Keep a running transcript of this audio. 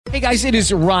Hey guys, it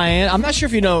is Ryan. I'm not sure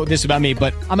if you know this about me,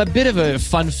 but I'm a bit of a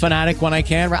fun fanatic when I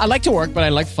can. I like to work, but I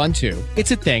like fun too.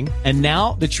 It's a thing. And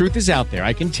now the truth is out there.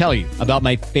 I can tell you about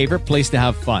my favorite place to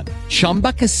have fun.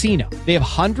 Chumba Casino. They have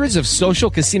hundreds of social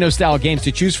casino style games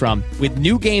to choose from with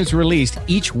new games released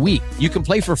each week. You can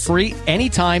play for free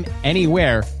anytime,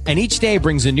 anywhere. And each day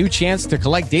brings a new chance to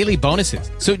collect daily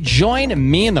bonuses. So join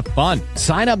me in the fun.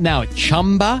 Sign up now at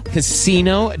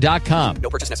ChumbaCasino.com. No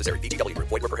purchase necessary. VGW.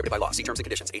 Void where prohibited by law. See terms and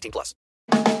conditions. 18+.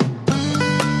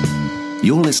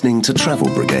 You're listening to Travel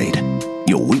Brigade,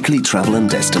 your weekly travel and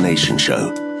destination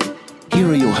show. Here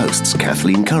are your hosts,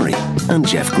 Kathleen Curry and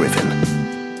Jeff Griffin.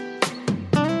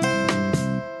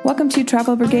 Welcome to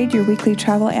Travel Brigade, your weekly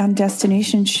travel and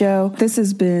destination show. This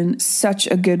has been such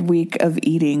a good week of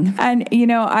eating. And, you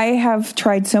know, I have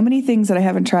tried so many things that I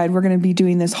haven't tried. We're going to be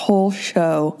doing this whole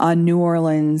show on New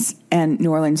Orleans and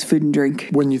New Orleans food and drink.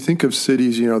 When you think of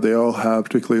cities, you know, they all have,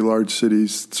 particularly large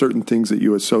cities, certain things that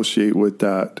you associate with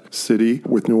that city.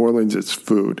 With New Orleans, it's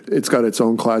food. It's got its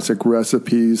own classic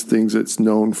recipes, things it's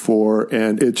known for,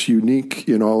 and it's unique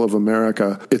in all of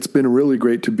America. It's been really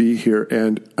great to be here,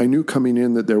 and I knew coming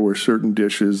in that there were certain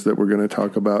dishes that we're going to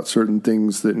talk about, certain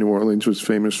things that New Orleans was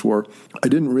famous for. I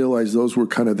didn't realize those were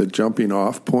kind of the jumping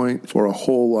off point for a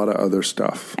whole lot of other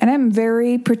stuff. And I'm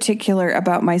very particular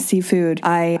about my seafood.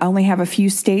 I only have a few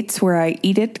states where I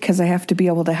eat it because I have to be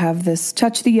able to have this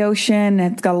touch the ocean.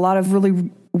 It's got a lot of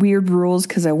really weird rules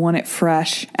because I want it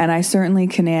fresh. And I certainly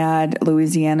can add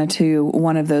Louisiana to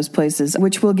one of those places,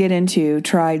 which we'll get into.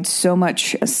 Tried so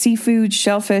much seafood,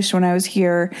 shellfish when I was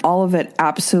here. All of it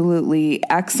absolutely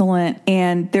excellent.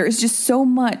 And there is just so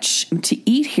much to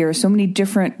eat here, so many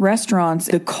different restaurants.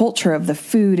 The culture of the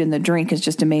food and the drink is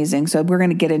just amazing. So we're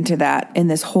going to get into that in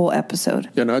this whole episode.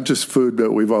 Yeah, not just food,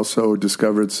 but we've also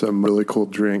discovered some really cool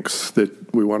drinks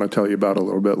that we want to tell you about a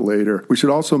little bit later. We should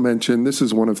also mention this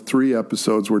is one of 3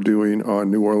 episodes we're doing on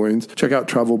New Orleans. Check out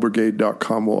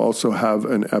travelbrigade.com. We'll also have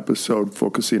an episode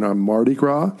focusing on Mardi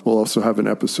Gras. We'll also have an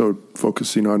episode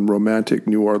focusing on romantic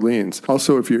New Orleans.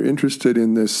 Also, if you're interested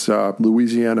in this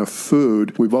Louisiana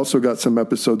food, we've also got some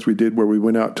episodes we did where we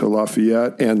went out to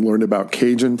Lafayette and learned about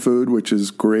Cajun food, which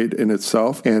is great in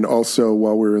itself. And also,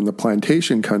 while we were in the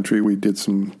plantation country, we did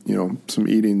some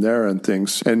eating there and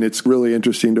things. And it's really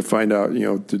interesting to find out,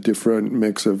 the different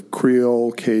mix of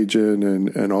Creole, Cajun,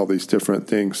 and all these different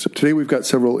things. So today we've got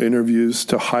several interviews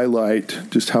to highlight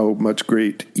just how much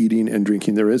great eating and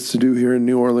drinking there is to do here in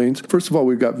New Orleans. First of all,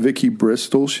 we've got Vicki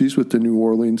Bristol. She's with the New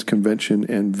Orleans Convention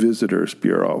and Visitors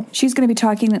Bureau. She's going to be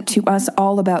talking to us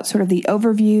all about sort of the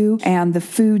overview and the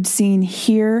food scene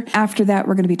here. After that,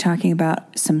 we're going to be talking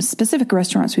about some specific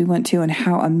restaurants we went to and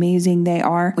how amazing they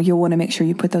are. You'll want to make sure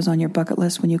you put those on your bucket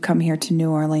list when you come here to New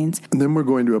Orleans. And then we're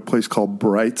going to a place called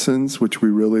Brightson's, which we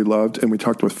really loved. And we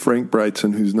talked with Frank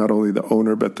Brightson, who's not only the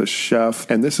owner, but the chef.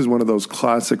 And this is one of those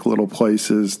classic little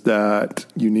places that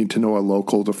you need to know a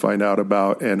local to find out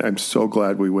about. And I'm so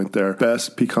glad we went there.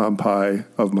 Best pecan pie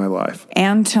of my life.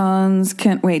 Anton's,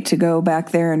 can't wait to go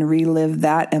back there and relive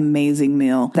that amazing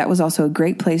meal. That was also a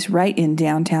great place right in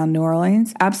downtown New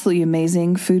Orleans. Absolutely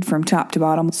amazing food from top to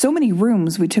bottom. So many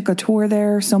rooms. We took a tour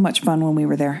there. So much fun when we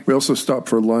were there. We also stopped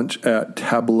for lunch at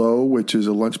Tableau, which is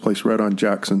a lunch place right on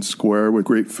Jackson Square with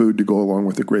great food to go along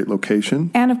with a great location.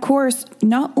 And of course,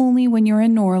 not only when you're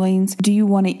in New Orleans do you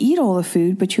want to eat all the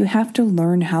food, but you have to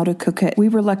learn how to cook it. We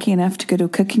were lucky enough to go to a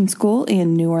cooking school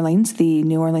in New Orleans, the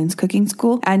New Orleans Cooking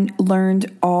School, and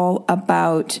learned all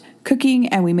about cooking,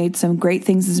 and we made some great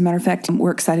things. As a matter of fact, we're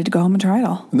excited to go home and try it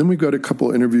all. And then we've got a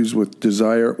couple interviews with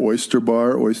Desire Oyster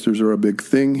Bar. Oysters are a big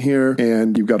thing here,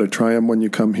 and you've got to try them when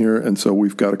you come here, and so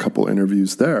we've got a couple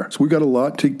interviews there. So we've got a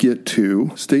lot to get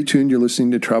to. Stay tuned. You're listening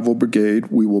to Travel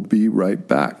Brigade. We will be right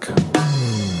back.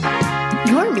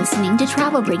 You're listening to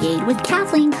Travel Brigade with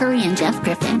Kathleen Curry and Jeff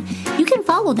Griffin. You can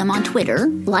follow them on Twitter,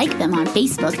 like them on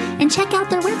Facebook, and check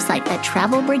out their website at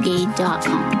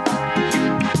travelbrigade.com.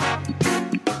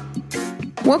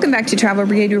 Welcome back to Travel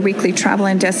Brigade, your weekly travel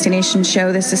and destination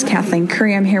show. This is Kathleen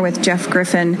Curry. I'm here with Jeff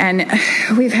Griffin, and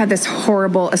we've had this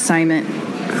horrible assignment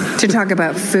to talk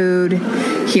about food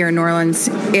here in New Orleans.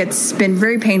 It's been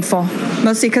very painful,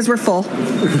 mostly because we're full.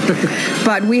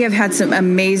 But we have had some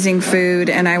amazing food,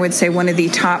 and I would say one of the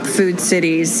top food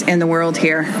cities in the world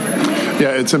here.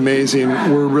 Yeah, it's amazing.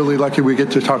 We're really lucky we get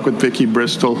to talk with Vicki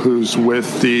Bristol, who's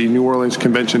with the New Orleans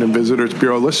Convention and Visitors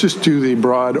Bureau. Let's just do the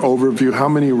broad overview. How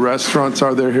many restaurants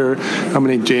are there here? How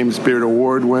many James Beard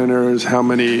Award winners? How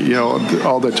many,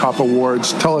 all the top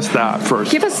awards? Tell us that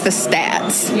first. Give us the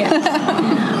stats.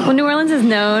 Yeah. Well, New Orleans is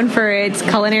known for its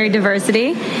culinary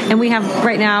diversity, and we have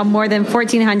right now more than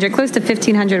 1,400, close to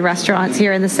 1,500 restaurants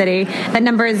here in the city. That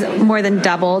number is more than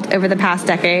doubled over the past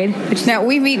decade. Now,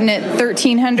 we've eaten at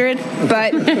 1,300,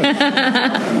 but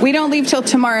we don't leave till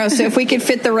tomorrow, so if we could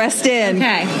fit the rest in,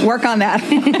 work on that.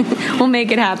 We'll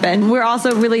make it happen. We're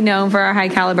also really known for our high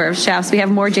caliber of chefs. We have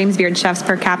more James Beard chefs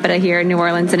per capita here in New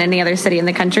Orleans than any other city in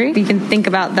the country. You can think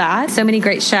about that. So many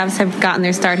great chefs have gotten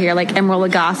their start here, like Emeril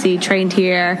Lagasse, trained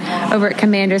here. Over at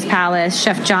Commander's Palace,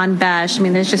 Chef John Besh. I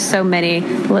mean, there's just so many.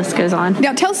 The list goes on.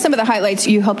 Now, tell us some of the highlights.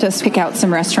 You helped us pick out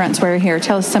some restaurants while we're here.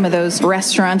 Tell us some of those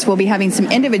restaurants. We'll be having some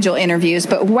individual interviews,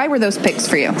 but why were those picks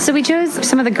for you? So we chose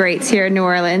some of the greats here in New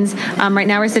Orleans. Right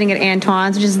now we're sitting at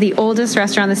Antoine's, which is the oldest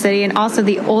restaurant in the city and also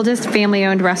the oldest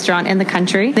family-owned restaurant in the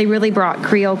country. They really brought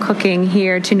Creole cooking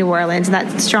here to New Orleans, and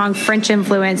that strong French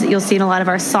influence that you'll see in a lot of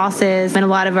our sauces and a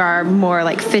lot of our more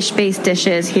like fish-based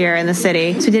dishes here in the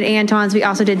city. So we did Antoine's. We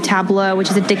also did Tableau, which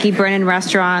is a Dickie Brennan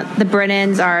restaurant. The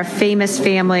Brennans are a famous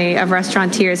family of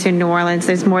restaurateurs here in New Orleans.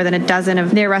 There's more than a dozen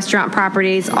of their restaurant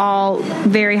properties, all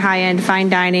very high-end, fine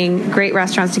dining, great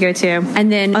restaurants to go to.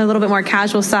 And then a little bit more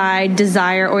casual side,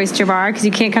 Desire Oyster Bar, because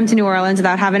you can't come to New Orleans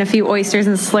without having a few oysters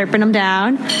and slurping them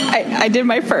down. I did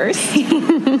my first.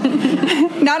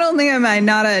 Not only am I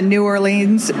not a New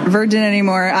Orleans virgin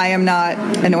anymore, I am not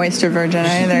an oyster virgin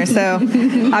either. So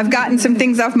I've gotten some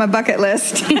things off my bucket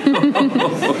list.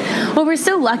 Well, we're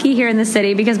so lucky here in the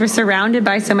city because we're surrounded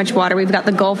by so much water. We've got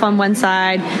the Gulf on one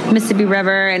side, Mississippi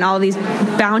River, and all these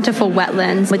bountiful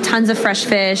wetlands with tons of fresh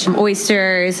fish,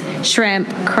 oysters, shrimp,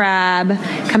 crab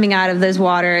coming out of those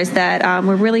waters that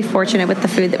we're really fortunate with the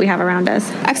food that we have around us.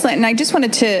 Excellent. And I just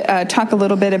wanted to talk a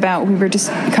little bit about, we were just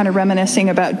kind of reminiscing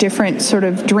about different sort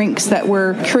of drinks that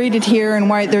were created here and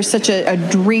why there's such a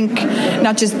drink,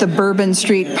 not just the Bourbon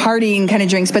Street partying kind of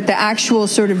drinks, but the actual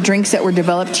sort of drinks that were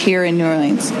developed here in New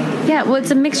Orleans. Yeah, well,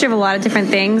 it's a mixture of a lot of different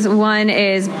things. One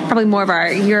is probably more of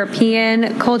our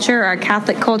European culture, our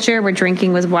Catholic culture, where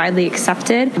drinking was widely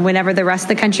accepted. Whenever the rest of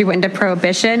the country went into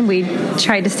Prohibition, we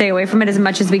tried to stay away from it as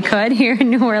much as we could here in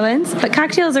New Orleans. But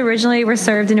cocktails originally were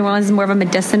served in New Orleans as more of a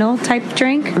medicinal type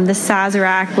drink. The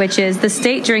Sazerac, which is the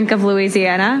state drink of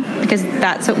Louisiana, because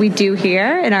that's what we do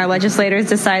here, and our legislators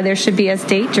decide there should be a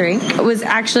state drink. It was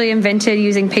actually invented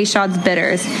using Peychaud's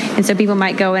bitters. And so people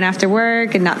might go in after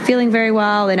work and not feeling very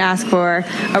well and ask for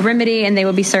a remedy, and they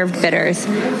would be served bitters,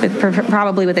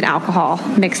 probably with an alcohol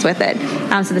mixed with it.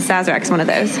 So the Sazerac is one of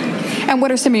those. And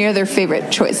what are some of your other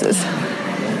favorite choices?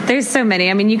 There's so many.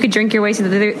 I mean, you could drink your way through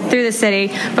the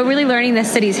city, but really learning the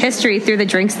city's history through the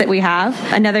drinks that we have.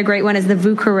 Another great one is the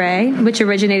Vieux Carré, which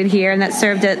originated here, and that's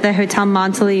served at the Hotel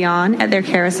Monteleone at their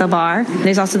Carousel Bar.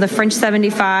 There's also the French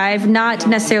 75, not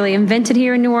necessarily invented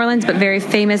here in New Orleans, but very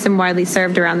famous and widely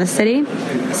served around the city.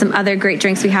 Some other great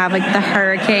drinks we have, like the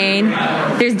Hurricane.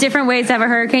 There's different ways to have a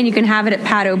Hurricane. You can have it at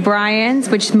Pat O'Brien's,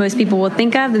 which most people will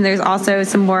think of. Then there's also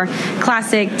some more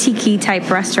classic tiki-type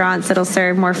restaurants that'll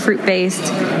serve more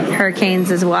fruit-based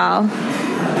Hurricanes as well.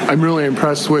 I'm really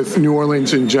impressed with New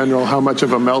Orleans in general, how much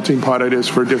of a melting pot it is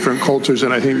for different cultures,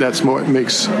 and I think that's what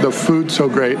makes the food so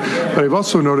great. But I've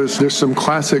also noticed there's some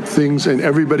classic things, and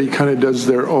everybody kind of does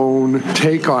their own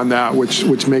take on that,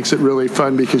 which makes it really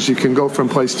fun because you can go from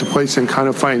place to place and kind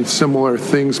of find similar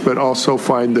things, but also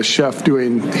find the chef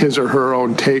doing his or her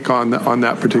own take on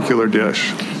that particular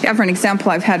dish. Yeah, for an example,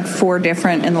 I've had 4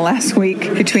 different in the last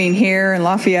week between here and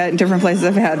Lafayette and different places.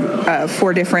 I've had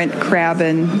 4 different crab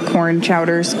and corn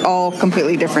chowders, all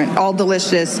completely different, all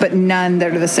delicious, but none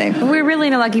that are the same. We're really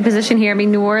in a lucky position here. I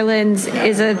mean, New Orleans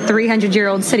is a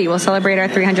 300-year-old city. We'll celebrate our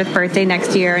 300th birthday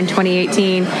next year in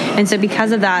 2018. And so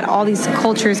because of that, all these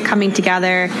cultures coming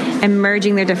together and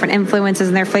merging their different influences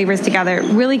and their flavors together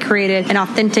really created an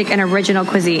authentic and original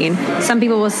cuisine. Some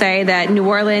people will say that New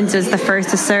Orleans is the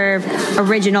first to serve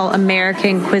original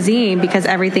American cuisine because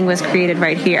everything was created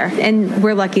right here. And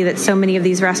we're lucky that so many of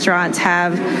these restaurants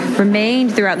have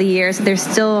remained throughout the years. They're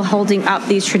still holding up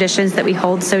these traditions that we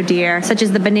hold so dear, such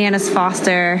as the Bananas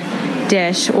Foster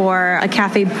dish or a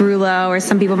Cafe Brûlot, or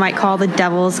some people might call the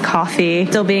Devil's Coffee,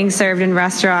 still being served in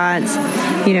restaurants.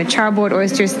 You know, charboiled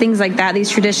oysters, things like that.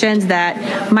 These traditions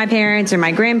that my parents or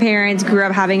my grandparents grew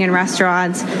up having in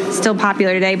restaurants, still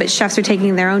popular today, but chefs are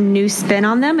taking their own new spin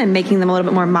on them and making them a little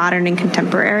bit more modern and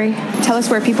contemporary. Tell us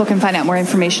where people can find out more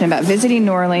information about visiting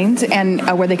New Orleans and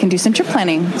where they can do some trip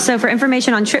planning. So for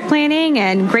information on trip planning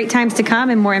and great times to come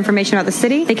and more information about the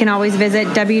city, they can always visit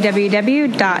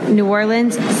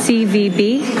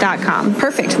www.neworleanscvb.com.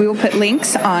 Perfect. We will put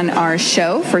links on our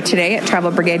show for today at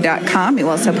travelbrigade.com. We'll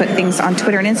also put things on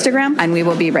Twitter and Instagram, and we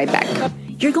will be right back.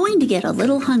 You're going to get a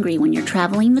little hungry when you're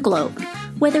traveling the globe.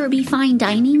 Whether it be fine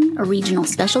dining, a regional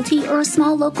specialty, or a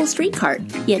small local street cart,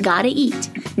 you gotta eat.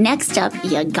 Next up,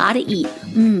 you gotta eat.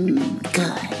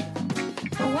 Good.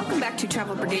 Welcome back to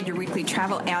Travel Brigade, your weekly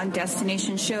travel and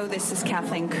destination show. This is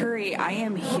Kathleen Curry. I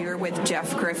am here with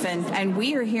Jeff Griffin, and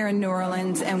we are here in New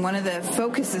Orleans, and one of the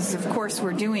focuses, of course,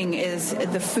 we're doing is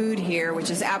the food here, which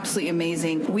is absolutely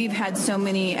amazing. We've had so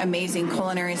many amazing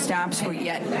culinary stops. We're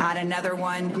yet at another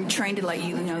one. We're trying to let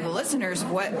you know, the listeners,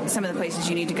 what some of the places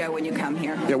you need to go when you come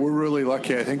here. Yeah, we're really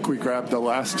lucky. I think we grabbed the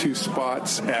last two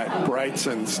spots at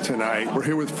Brightson's tonight. We're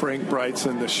here with Frank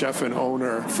Brightson, the chef and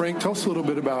owner. Frank, tell us a little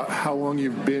bit about how long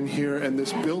you've been here and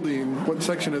this building. What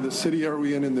section of the city are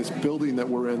we in? And this building that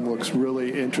we're in looks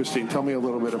really interesting. Tell me a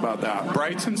little bit about that.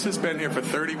 Brightson's has been here for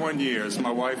 31 years.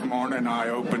 My wife Mona and I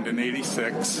opened in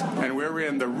 86, and we're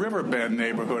in the Riverbend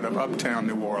neighborhood of uptown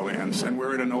New Orleans, and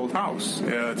we're in an old house.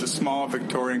 It's a small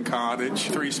Victorian cottage,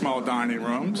 3 small dining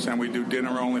rooms, and we do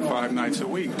dinner only 5 nights a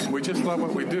week. We just love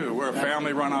what we do. We're a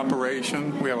family-run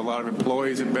operation. We have a lot of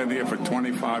employees that have been here for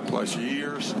 25 plus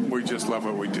years. We just love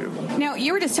what we do. Now,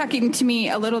 you were just talking to me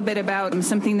a little bit about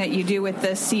something that you do with the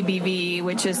CBV,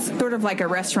 which is sort of like a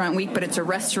restaurant week, but it's a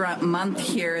restaurant month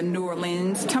here in New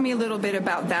Orleans. Tell me a little bit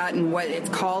about that and what it's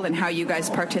called and how you guys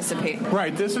participate.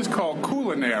 Right. This is called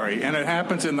Culinary, and it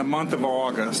happens in the month of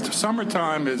August.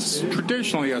 Summertime is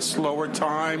traditionally a slower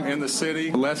time in the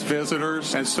city, less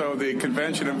visitors, and so the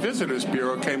Convention and Visitors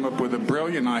Bureau came up with a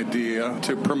brilliant idea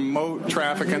to promote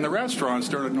traffic in the restaurants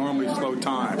during a normally slow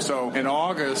time. So in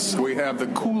August, we have the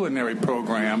Culinary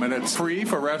program, and it's free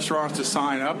for restaurants to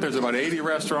sign up. There's about 80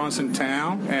 restaurants in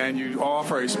town, and you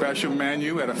offer a special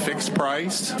menu at a fixed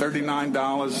price,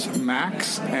 $39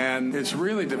 max, and it's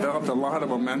really developed a lot of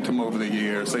momentum over the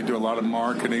years. They do a lot of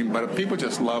marketing, but people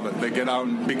just love it. They get out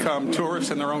and become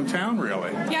tourists in their own town,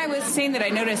 really. Yeah, I was saying that I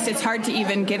noticed it's hard to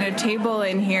even get a table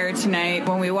in here tonight.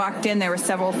 When we walked in, there were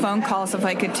several phone calls of,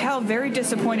 I could tell, very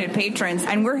disappointed patrons,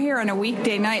 and we're here on a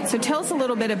weekday night. So tell us a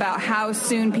little bit about how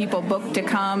soon people book to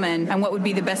come and what would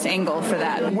be the best angle for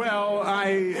that. Well,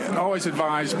 I always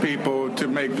advise people to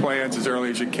make plans as early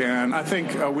as you can. I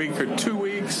think a week or 2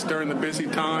 weeks during the busy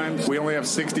times. We only have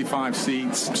 65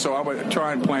 seats, so I would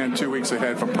try and plan 2 weeks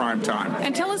ahead for prime time.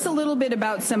 And tell us a little bit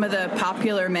about some of the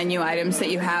popular menu items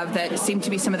that you have that seem to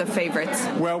be some of the favorites.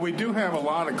 Well, we do have a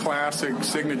lot of classic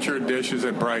signature dishes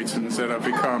at Brightson's that have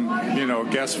become,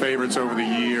 guest favorites over the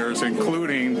years,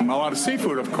 including a lot of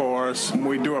seafood, of course.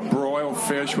 We do a broiled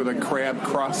fish with a crab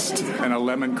crust and a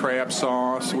lemon crab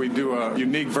sauce. We do a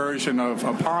unique version of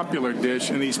a popular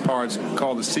dish in these parts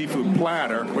called the seafood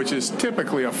platter, which is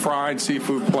typically a fried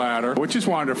seafood platter, which is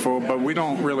wonderful, but we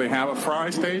don't really have a fry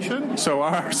station. So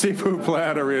our seafood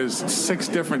platter is 6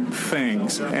 different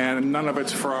things, and none of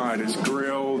it's fried. It's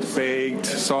grilled, baked,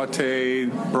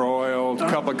 sauteed, broiled, a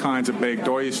couple of kinds of baked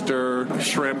oyster,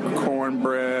 shrimp,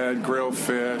 cornbread, grilled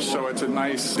fish. So it's a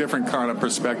nice, different kind of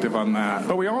perspective on that.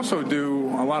 But we also do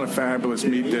a lot of fabulous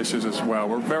meat dishes as well.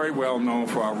 We're very well known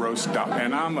for our roast duck,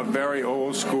 and I'm a very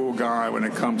old school guy when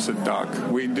it comes to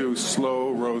duck. We do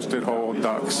slow roasted whole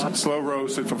ducks, slow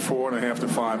roasted for 4.5 to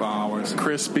 5 hours,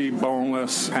 crispy,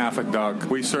 boneless, half a duck.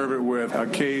 We serve it with a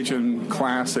Cajun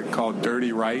classic called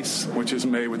dirty rice, which is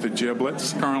made with the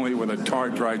giblets, currently with a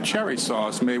tart dried cherry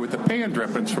sauce made with the pan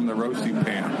drippings from the roasting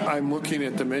pan. I'm looking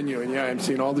at the menu, and I'm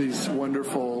seeing all these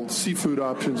wonderful seafood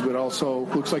options, but also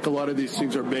looks like a lot of these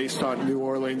things are based on New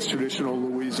Orleans traditional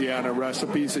Louisiana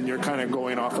recipes, and you're kind of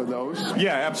going off of those?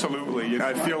 Yeah, absolutely.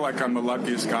 I feel like I'm the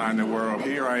luckiest guy in the world.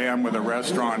 Here I am with a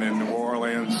restaurant in New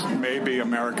Orleans, maybe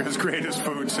America's greatest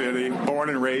food city. Born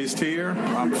and raised here.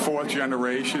 I'm 4th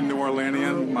generation New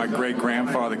Orleanian. My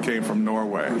great-grandfather came from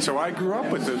Norway. So I grew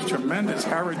up with this tremendous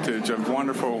heritage of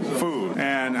wonderful food,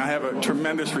 and I have a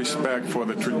tremendous respect for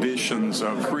the traditions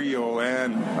of Creole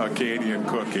and Acadian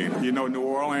cooking. New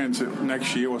Orleans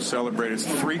next year will celebrate its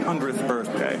 300th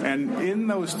birthday, and in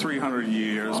those 300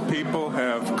 years, people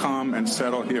have come and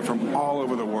settled here from all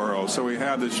over the world. So we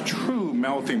have this true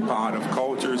melting pot of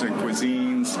cultures and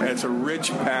cuisines. It's a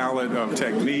rich palette of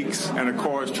techniques and, of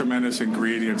course, tremendous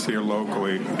ingredients here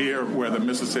locally. Here, where the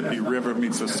Mississippi River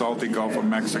meets the salty Gulf of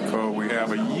Mexico, we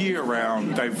have a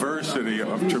year-round diversity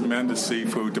of tremendous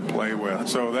seafood to play with.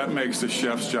 So that makes the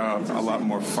chef's job a lot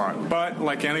more fun. But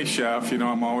like any chef,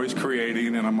 I'm always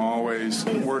creating, and I'm always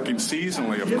working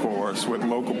seasonally, of course, with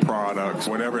local products. products,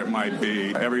 whatever it might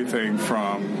be. Everything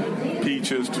from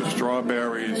peaches to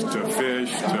strawberries to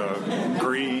fish to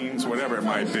greens, whatever it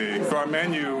might be. So our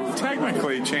menu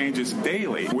technically changes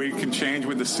daily. We can change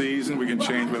with the season, we can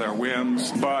change with our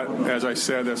whims, but as I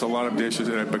said, there's a lot of dishes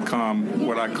that have become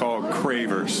what I call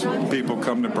cravers. People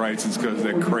come to Brightson's because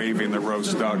they're craving the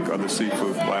roast duck or the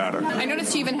seafood platter. I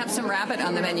noticed you even have some rabbit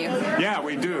on the menu. Yeah,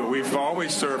 we do. We've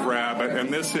always served rabbit,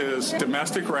 and this is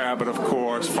domestic rabbit, of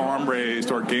course,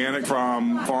 farm-raised, organic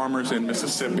from farmers in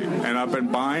Mississippi. And I've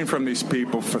been buying from these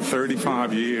people for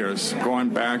 35 years, going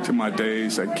back to my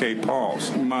days at Cape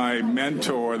Paul's. My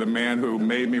mentor, the man who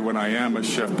made me what I am, is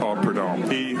Chef Paul Prudhomme.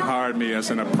 He hired me as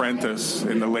an apprentice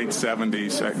in the late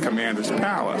 70s at Commander's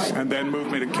Palace, and then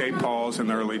moved me to Cape Paul's in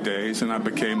the early days, and I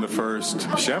became the first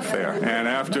chef there. And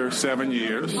after 7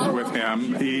 years with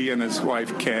him, he and his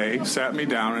wife, Kay, sat me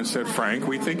down and said, Frank,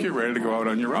 we think you're ready to go out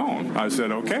on your own. I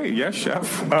said, okay, yes,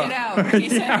 chef. Get out.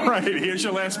 Yeah, right. Here's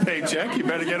your last paycheck. You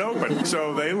better get open.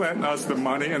 So they lent us the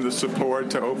money and the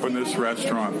support to open this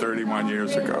restaurant 31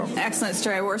 years ago. Excellent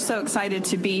story. We're so excited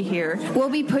to be here. We'll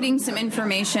be putting some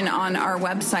information on our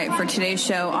website for today's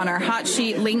show, on our hot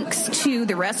sheet, links to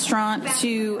the restaurant,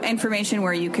 to information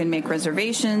where you can make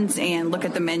reservations and look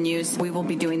at the menus. We will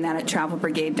be doing that at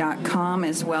travelbrigade.com,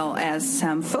 as well as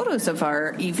some photos of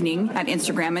our evening at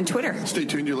Instagram and Twitter. Stay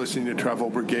tuned. You're listening to Travel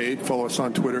Brigade. Follow us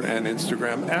on Twitter and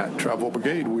Instagram at Travel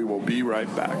Brigade. We will be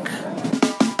right back.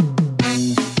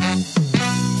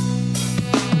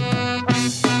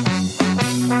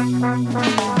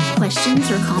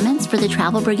 Questions or comments for the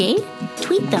Travel Brigade?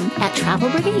 Tweet them at Travel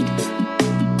Brigade.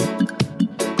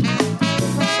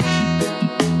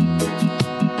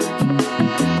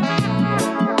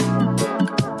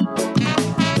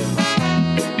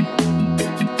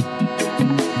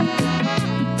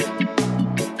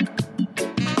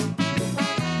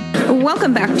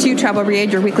 Welcome back to Travel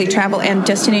Brigade, your weekly travel and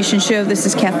destination show. This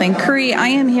is Kathleen Curry. I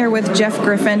am here with Jeff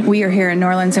Griffin. We are here in New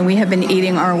Orleans, and we have been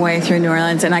eating our way through New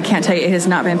Orleans, and I can't tell you, it has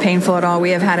not been painful at all.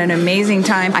 We have had an amazing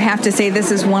time. I have to say,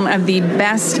 this is one of the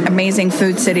best, amazing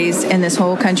food cities in this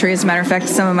whole country. As a matter of fact,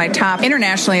 some of my top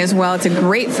internationally as well. It's a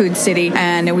great food city,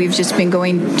 and we've just been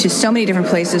going to so many different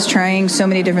places, trying so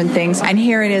many different things. And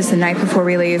here it is the night before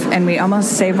we leave, and we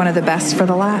almost saved one of the best for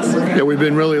the last. Yeah, we've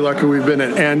been really lucky. We've been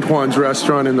at Antoine's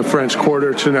restaurant in the French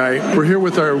Quarter tonight. We're here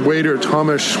with our waiter,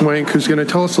 Thomas Schwenk, who's going to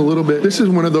tell us a little bit. This is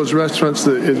one of those restaurants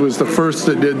that it was the first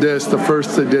that did this, the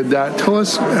first that did that. Tell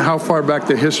us how far back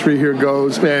the history here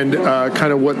goes and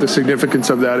kind of what the significance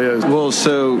of that is. Well,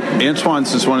 so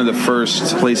Antoine's is one of the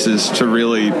first places to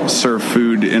really serve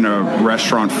food in a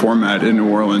restaurant format in New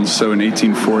Orleans. So in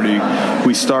 1840,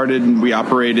 we started and we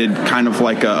operated kind of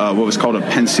like what was called a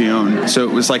pension. So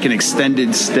it was like an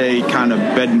extended stay kind of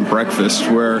bed and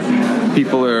breakfast where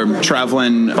people are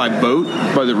traveling by boat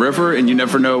by the river, and you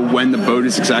never know when the boat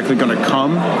is exactly going to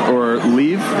come or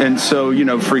leave. And so,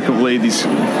 frequently these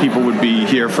people would be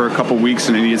here for a couple weeks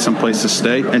and they needed some place to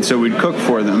stay. And so we'd cook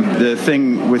for them. The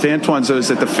thing with Antoine's, though, is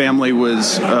that the family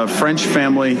was a French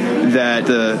family, that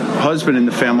the husband in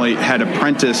the family had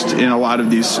apprenticed in a lot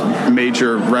of these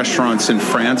major restaurants in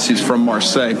France. He's from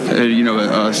Marseille,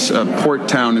 a port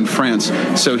town in France.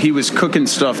 So he was cooking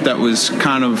stuff that was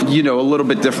kind of, a little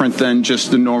bit different than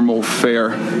just the normal fare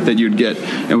that you'd get.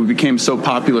 And we became so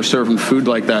popular serving food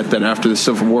like that after the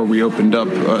Civil War, we opened up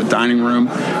a dining room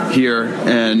here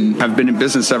and have been in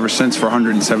business ever since for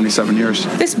 177 years.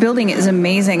 This building is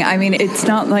amazing. I mean, it's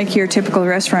not like your typical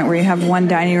restaurant where you have one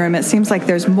dining room. It seems like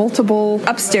there's multiple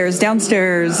upstairs,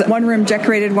 downstairs, one room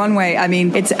decorated one way. I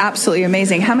mean, it's absolutely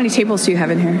amazing. How many tables do you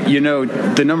have in here?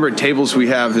 The number of tables we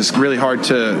have is really hard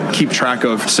to keep track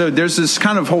of. So there's this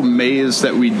kind of whole maze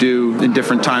that we do in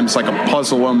different times, like a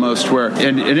puzzle almost, where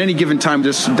at any given time,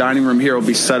 this dining room here will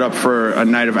be set up for a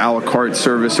night of a la carte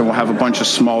service, and we'll have a bunch of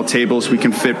small tables. We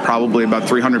can fit probably about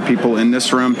 300 people in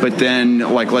this room. But then,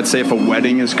 let's say if a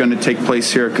wedding is going to take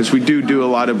place here, because we do a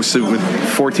lot of, so with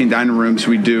 14 dining rooms,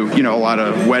 we do, a lot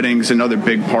of weddings and other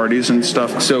big parties and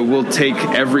stuff. So we'll take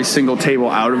every single table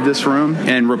out of this room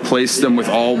and replace them with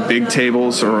all big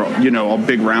tables or, all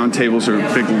big round tables or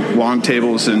big long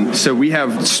tables. And so we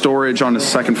have storage on the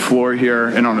second floor here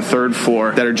and on the third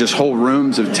floor that are just whole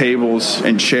rooms of tables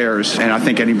and chairs. And I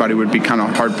think anybody would be kind of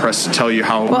hard pressed to tell you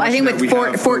how. Well, I think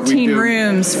with 14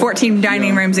 rooms, has 14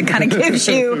 dining rooms. It kind of gives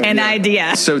you an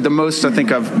idea. So the most I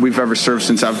think we've ever served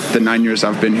since the 9 years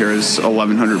I've been here is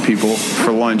 1,100 people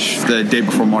for lunch the day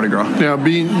before Mardi Gras. Now,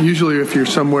 usually if you're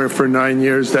somewhere for 9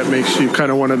 years, that makes you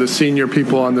kind of one of the senior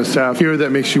people on the staff. Here,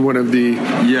 that makes you one of the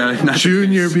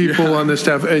junior people on the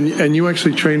staff. And you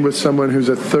actually trained with someone who's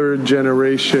a third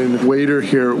generation waiter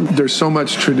here. There's so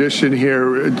much tradition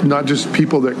here, not just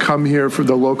people that come here, for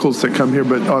the locals that come here,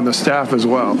 but on the staff as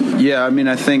well. Yeah, I mean,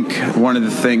 I think one of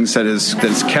the things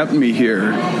that's kept me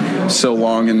here so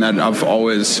long and that I've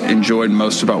always enjoyed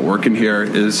most about working here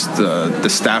is the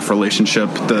staff relationship,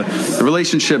 the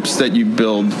relationships that you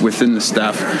build within the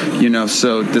staff.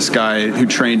 So this guy who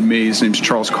trained me, his name's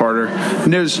Charles Carter.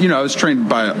 And I was trained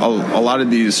by a lot of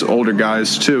these older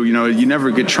guys too. You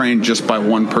never get trained just by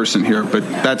one person here, but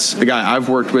that's the guy I've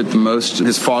worked with the most.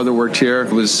 His father worked here.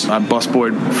 I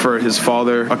busboyed for his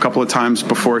father a couple of times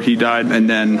before he died, and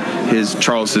then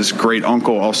Charles's great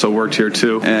uncle also worked here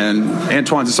too. And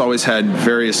Antoine's has always had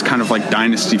various kind of like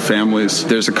dynasty families.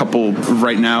 There's a couple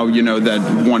right now,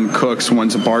 that one cooks,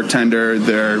 one's a bartender,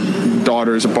 their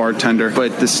daughter's a bartender.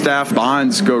 But the staff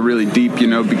bonds go really deep,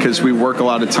 because we work a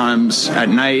lot of times at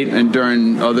night and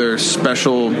during other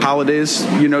special holidays,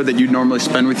 that you normally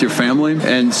spend with your family.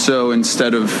 And so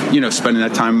instead of, spending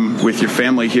that time with your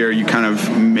family here, you kind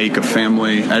of make a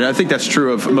family. And I think that's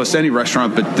true of most any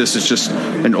restaurant, but this is just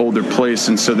an older place.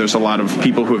 And so there's a lot of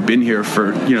people who have been here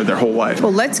for, their whole life.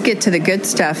 Well, let's get to the good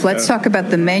stuff. Let's talk about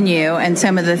the menu and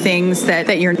some of the things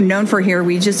that you're known for here.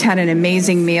 We just had an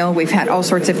amazing meal. We've had all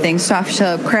sorts of things. Soft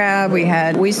shell crab. We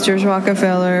had oysters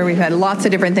Rockefeller. We've had lots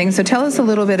of different things. So tell us a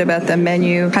little bit about the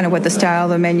menu, kind of what the style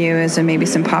of the menu is, and maybe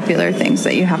some popular things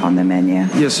that you have on the menu.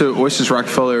 Yeah, so oysters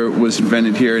Rockefeller was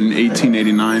invented here in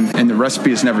 1889, and the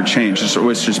recipe has never changed. It's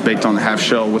oysters baked on the half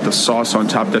shell with a sauce on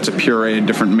top that's a puree of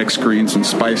different mixed greens and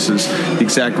spices. The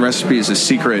exact recipe is a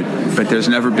secret, but there's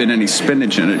never been any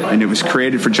spinach in it. And it was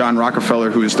created for John Rockefeller,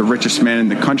 who was the richest man in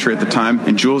the country at the time.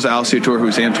 And Jules Alciator, who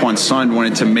was Antoine's son,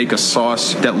 wanted to make a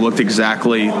sauce that looked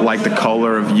exactly like the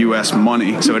color of U.S.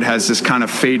 money. So it has this kind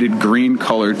of faded green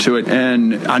color to it.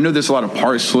 And I know there's a lot of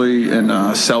parsley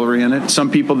and celery in it. Some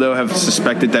people, though, have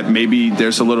suspected that maybe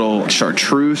there's a little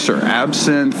chartreuse or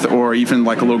absinthe or even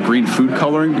like a little green food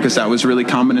coloring, because that was really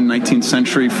common in 19th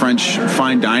century French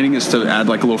fine dining, is to add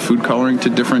like a little food coloring to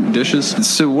different dishes.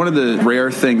 So one of the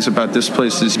rare things about this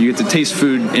place is you get to taste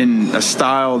food in a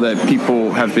style that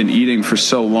people have been eating for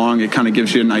so long. It kind of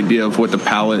gives you an idea of what the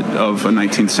palate of a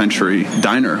 19th century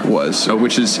diner was,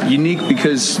 which is unique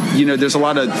because, there's a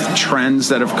lot of trends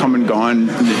that have come and gone in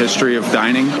the history of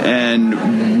dining,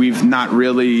 and we've not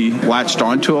really latched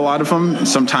onto a lot of them.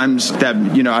 Sometimes that,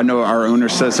 I know our owner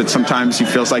says that sometimes he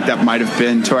feels like that might have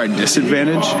been to our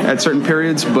disadvantage at certain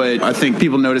periods, but I think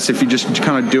people notice if you're just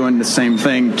kind of doing the same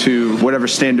thing to whatever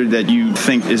standard that you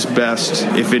think is best,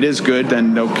 if it is good,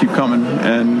 then they'll keep coming,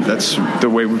 and that's the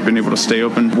way we've been able to stay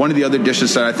open. One of the other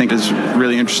dishes that I think is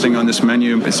really interesting on this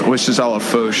menu is oysters a la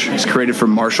Foch. It's created for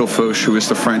Marshal Foch, who was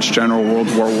the French general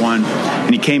World War I,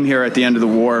 and he came here at the end of the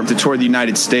war to tour the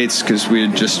United States because we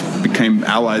had just became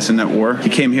allies in that war. He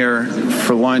came here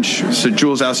for lunch. So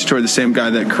Jules Alciator, the same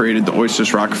guy that created the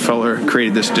oysters Rockefeller,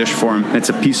 created this dish for him. And it's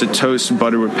a piece of toast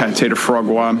buttered with pâté de foie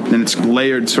gras, and it's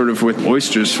layered sort of with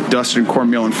oysters dusted in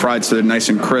cornmeal and fried so they're nice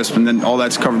and crisp, and then all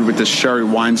that's covered with this sherry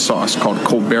wine sauce called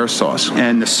Colbert sauce.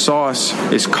 And the sauce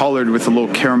is colored with a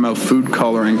little caramel food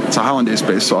coloring. It's a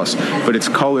hollandaise-based sauce, but it's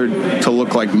colored to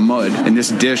look like mud. And this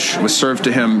dish was served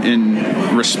to him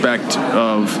in respect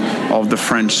of all of the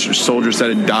French soldiers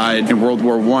that had died in World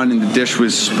War I, and the dish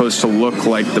was supposed to look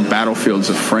like the battlefields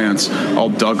of France, all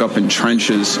dug up in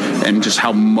trenches, and just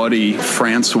how muddy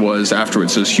France was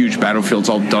afterwards. Those huge battlefields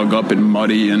all dug up and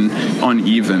muddy and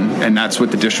uneven, and that's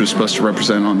what the dish was supposed to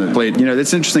represent on the plate.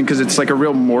 That's interesting because it's like a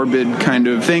real morbid kind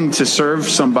of thing to serve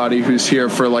somebody who's here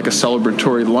for like a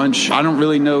celebratory lunch. I don't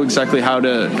really know exactly how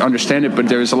to understand it, but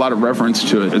there's a lot of reverence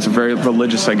to it. It's a very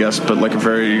religious, I guess, but like a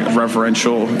very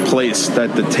reverential place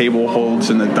that the table holds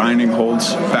and the dining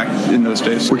holds back in those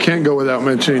days. We can't go without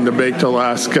mentioning the baked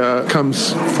Alaska.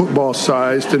 Comes football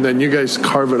sized, and then you guys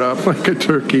carve it up like a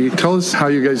turkey. Tell us how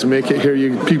you guys make it here.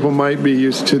 People might be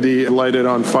used to the light it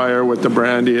on fire with the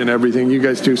brandy and everything. You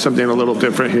guys do something a little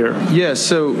different here. Yeah,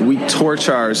 so we torch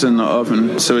ours in the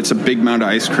oven. So it's a big mound of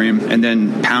ice cream, and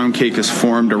then pound cake is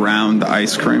formed around the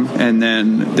ice cream. And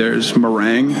then there's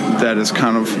meringue that is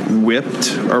kind of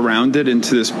whipped around it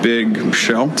into this big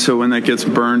shell. So when that gets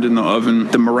burned in the oven,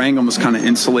 the meringue almost kind of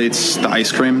insulates the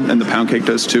ice cream, and the pound cake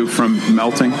does too, from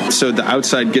melting. So the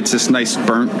outside gets this nice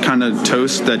burnt kind of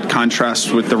toast that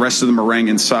contrasts with the rest of the meringue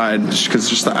inside, because it's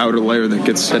just the outer layer that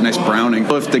gets that nice browning.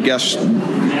 If the guests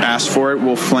ask for it,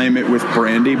 we'll flame it with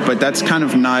brandy, but that's kind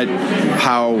of not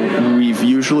how we've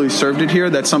usually served it here.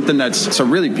 That's something it's a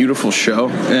really beautiful show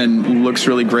and looks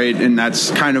really great, and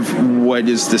that's kind of what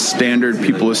is the standard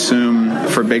people assume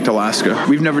for Baked Alaska.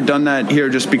 We've never done that here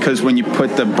just because when you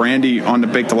put the brandy on the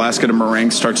Baked Alaska, the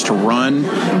meringue starts to run,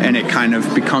 and it kind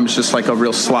of becomes just like a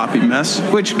real sloppy mess,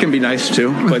 which can be nice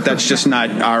too, but that's just not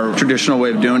our traditional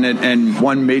way of doing it. And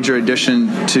one major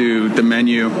addition to the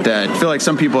menu that I feel like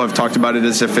some people have talked about it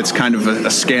as if it's kind of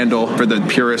a scandal for the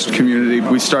purist community.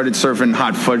 We started serving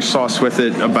hot fudge sauce with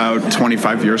it about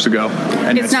 25 years ago.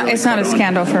 And it's not a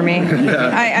scandal for me.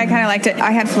 Yeah. I kind of liked it.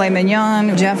 I had filet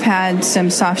mignon. Jeff had some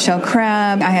soft shell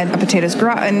crab. I had a potatoes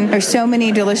gratin. There's so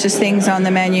many delicious things on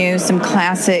the menu, some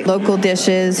classic local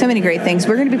dishes, so many great things.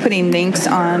 We're going to be putting links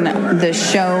on the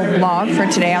show blog for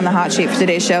today, on the Hot Sheet for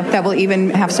today's show, that will even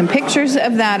have some pictures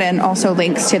of that and also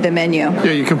links to the menu.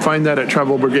 Yeah, you can find that at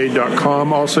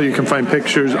travelbrigade.com. Also, you can find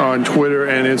pictures on Twitter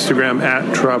and Instagram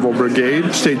at Travel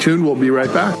Brigade. Stay tuned. We'll be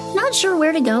right back. Not sure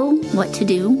where to go, what to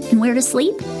do, and where to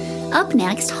sleep? Up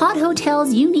next, hot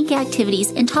hotels, unique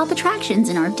activities, and top attractions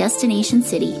in our destination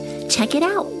city. Check it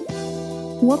out.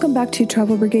 Welcome back to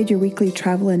Travel Brigade, your weekly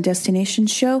travel and destination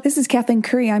show. This is Kathleen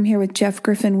Curry. I'm here with Jeff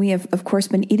Griffin. We have, of course,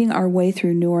 been eating our way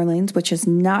through New Orleans, which has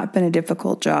not been a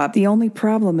difficult job. The only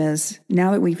problem is, now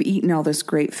that we've eaten all this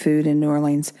great food in New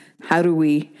Orleans, how do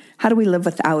we live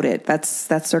without it? That's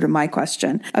sort of my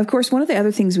question. Of course, one of the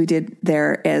other things we did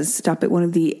there is stop at one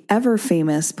of the ever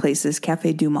famous places,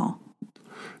 Café du Mont.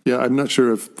 Yeah, I'm not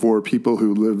sure if for people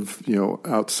who live,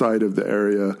 outside of the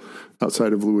area,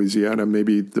 outside of Louisiana,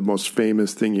 maybe the most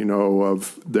famous thing you know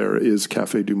of there is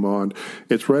Café du Monde.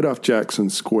 It's right off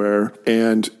Jackson Square,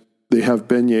 and they have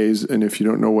beignets, and if you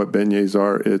don't know what beignets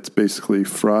are, it's basically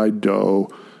fried dough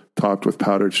topped with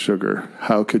powdered sugar.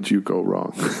 How could you go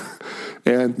wrong?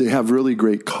 And they have really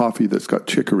great coffee that's got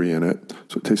chicory in it,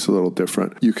 so it tastes a little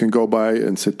different. You can go by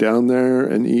and sit down there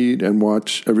and eat and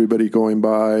watch everybody going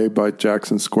by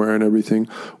Jackson Square and everything,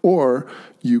 or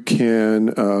you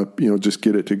can, just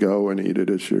get it to go and eat it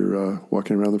as you're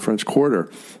walking around the French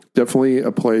Quarter. Definitely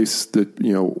a place that,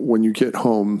 when you get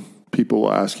home, people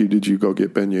will ask you, did you go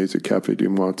get beignets at Café du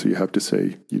Monde? So you have to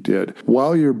say you did.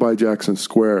 While you're by Jackson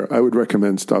Square, I would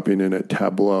recommend stopping in at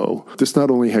Tableau. This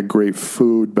not only had great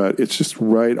food, but it's just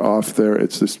right off there.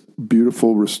 It's this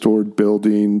beautiful restored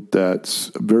building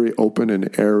that's very open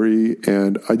and airy.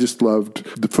 And I just loved,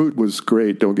 the food was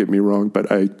great, don't get me wrong, but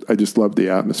I just loved the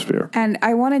atmosphere. And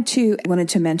I wanted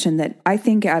to mention that I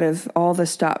think out of all the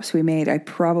stops we made, I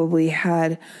probably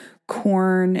had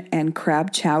corn and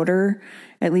crab chowder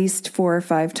at least 4 or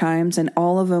 5 times, and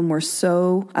all of them were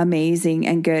so amazing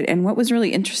and good. And what was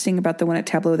really interesting about the one at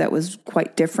Tableau that was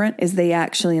quite different is they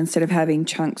actually, instead of having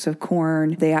chunks of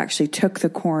corn, they actually took the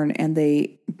corn and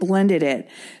they blended it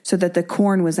so that the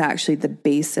corn was actually the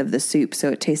base of the soup, so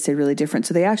it tasted really different.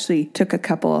 So they actually took a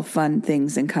couple of fun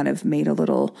things and kind of made a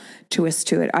little twist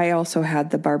to it. I also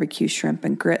had the barbecue shrimp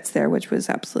and grits there, which was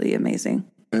absolutely amazing.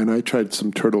 And I tried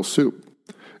some turtle soup,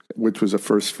 which was a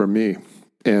first for me,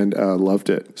 and loved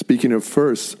it. Speaking of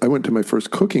firsts, I went to my first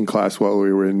cooking class while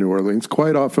we were in New Orleans.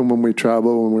 Quite often when we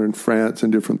travel, when we're in France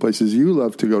and different places, you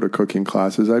love to go to cooking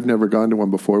classes. I've never gone to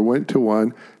one before. Went to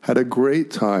one, had a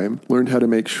great time, learned how to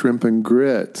make shrimp and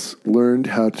grits, learned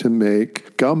how to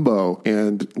make gumbo,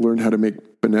 and learned how to make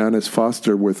bananas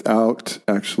Foster without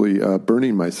actually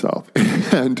burning myself.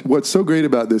 And what's so great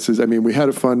about this is, we had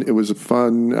it was a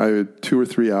fun 2 or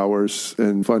 3 hours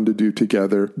and fun to do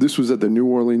together. This was at the New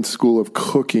Orleans School of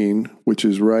Cooking, which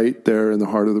is right there in the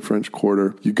heart of the French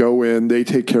Quarter. You go in, they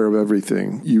take care of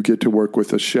everything. You get to work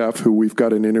with a chef who we've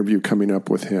got an interview coming up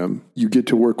with him. You get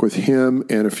to work with him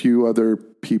and a few other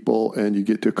people, and you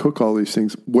get to cook all these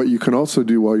things. What you can also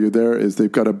do while you're there is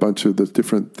they've got a bunch of the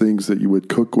different things that you would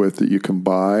cook with that you can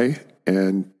buy,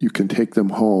 and you can take them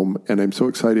home. And I'm so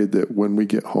excited that when we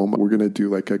get home, we're going to do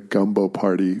like a gumbo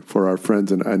party for our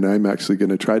friends, and I'm actually going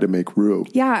to try to make roux.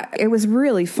 Yeah, it was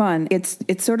really fun. It's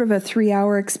sort of a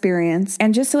 3-hour experience.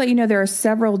 And just to let you know, there are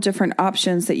several different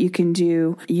options that you can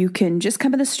do. You can just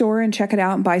come to the store and check it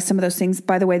out and buy some of those things.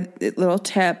 By the way, little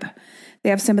tip, they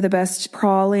have some of the best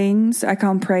pralines. I call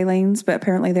them pralines, but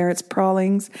apparently there it's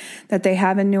pralines that they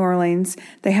have in New Orleans.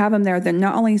 They have them there. They're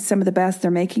not only some of the best, they're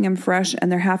making them fresh,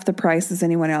 and they're half the price as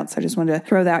anyone else. I just wanted to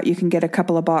throw that out. You can get a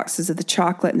couple of boxes of the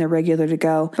chocolate, and they're regular to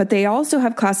go. But they also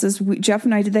have classes. Jeff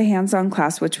and I did the hands-on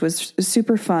class, which was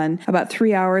super fun. About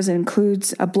 3 hours. It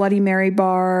includes a Bloody Mary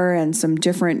bar and some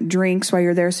different drinks while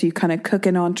you're there. So you kind of cook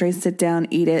an entree, sit down,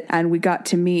 eat it. And we got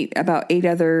to meet about 8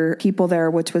 other people there,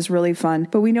 which was really fun.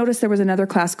 But we noticed there was another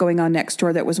class going on next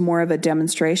door that was more of a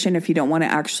demonstration. If you don't want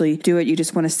to actually do it, you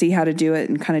just want to see how to do it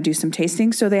and kind of do some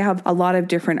tasting. So they have a lot of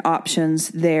different options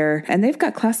there, and they've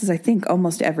got classes, I think,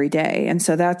 almost every day. And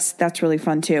so that's really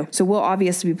fun too. So we'll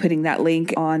obviously be putting that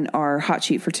link on our hot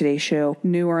sheet for today's show.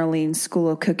 New Orleans School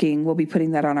of Cooking, we'll be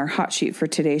putting that on our hot sheet for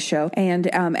today's show. And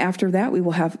after that, we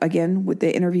will have, again, with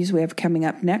the interviews we have coming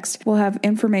up next, we'll have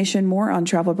information more on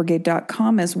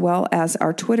travelbrigade.com as well as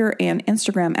our Twitter and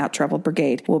Instagram at Travel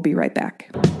Brigade. We'll be right back.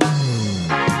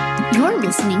 You're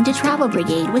listening to Travel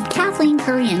Brigade with Kathleen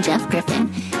Curry and Jeff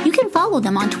Griffin. You can follow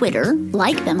them on Twitter,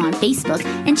 like them on Facebook,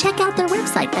 and check out their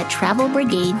website at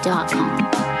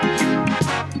travelbrigade.com.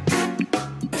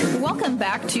 Welcome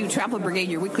back to Travel Brigade,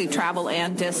 your weekly travel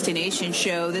and destination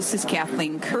show. This is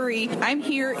Kathleen Curry. I'm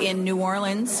here in New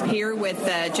Orleans, here with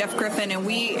Jeff Griffin, and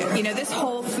this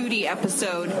whole foodie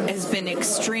episode has been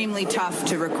extremely tough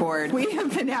to record. We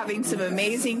have been having some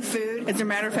amazing food. As a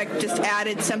matter of fact, just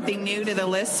added something new to the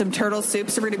list, some turtle soup,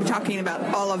 so we're going to be talking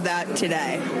about all of that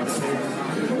today.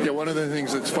 Yeah, one of the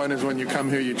things that's fun is when you come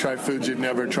here, you try foods you've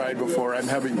never tried before. I'm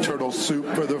having turtle soup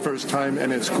for the first time,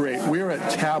 and it's great. We're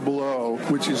at Tableau,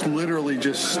 which is literally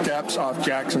just steps off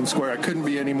Jackson Square. It couldn't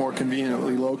be any more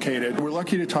conveniently located. We're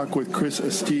lucky to talk with Chris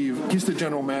Esteve. He's the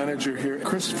general manager here.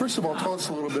 Chris, first of all, tell us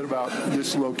a little bit about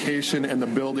this location and the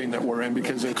building that we're in,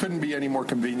 because it couldn't be any more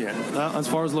convenient. As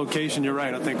far as location, you're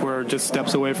right. I think we're just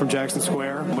steps away from Jackson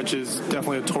Square, which is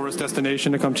definitely a tourist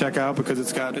destination to come check out because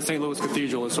it's got the St. Louis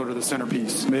Cathedral is sort of the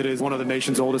centerpiece. It is one of the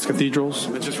nation's oldest cathedrals.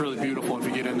 It's just really beautiful if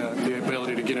you get into the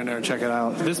ability to get in there and check it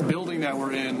out. This building that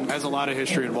we're in has a lot of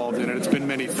history involved in it. It's been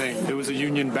many things. It was a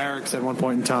Union barracks at one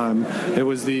point in time. It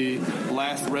was the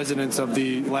last residence of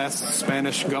the last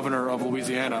Spanish governor of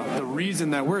Louisiana. The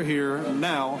reason that we're here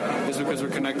now is because we're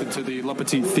connected to the Le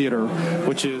Petit Theater,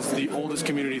 which is the oldest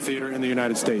community theater in the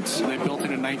United States. They built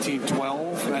it in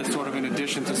 1912 as sort of in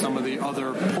addition to some of the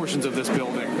other portions of this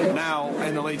building. Now,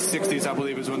 in the late 60s, I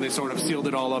believe, is when they sort of sealed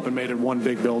it all up and made it one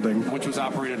big building, which was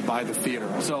operated by the theater.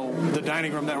 So the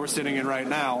dining room that we're sitting in right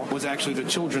now was actually the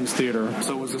children's theater,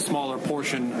 so it was a smaller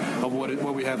portion of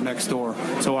what we have next door.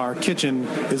 So our kitchen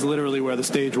is literally where the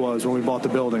stage was when we bought the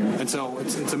building. And so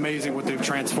it's amazing what they've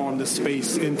transformed this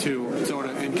space into, sort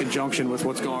of in conjunction with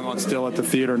what's going on still at the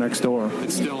theater next door.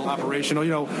 It's still operational.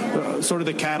 Sort of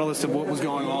the catalyst of what was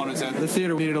going on is that the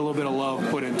theater needed a little bit of love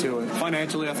put into it.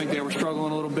 Financially, I think they were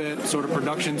struggling a little bit. Sort of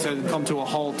productions had come to a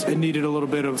halt. It needed a little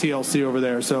bit of TLC over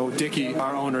there. So Dickie,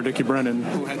 our owner, Dickie Brennan,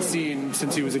 who had seen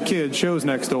since he was a kid shows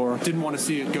next door, didn't want to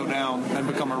see it go down and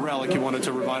become a relic. He wanted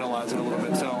to revitalize it a little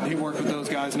bit. So he worked with those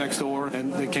guys next door,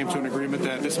 and they came to an agreement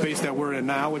that the space that we're in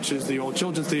now, which is the old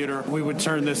children's theater, we would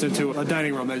turn this into a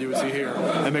dining room that you would see here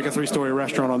and make a 3-story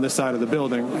restaurant on this side of the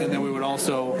building. And then we would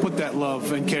also put that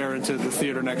love and care into the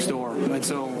theater next door. And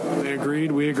so they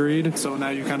agreed, we agreed. So now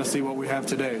you kind of see what we have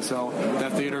today. So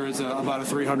that theater is about a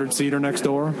 300-seater next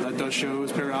door that does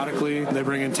shows periodically. They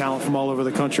bring in talent from all over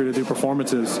the country to do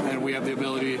performances. And we have the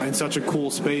ability in such a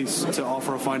cool space to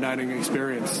offer a fine dining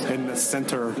experience in the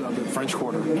center of the French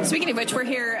Quarter. Speaking of which, we're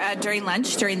here during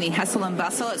lunch, during the Hustle and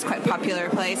Bustle. It's quite a popular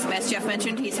place. As Jeff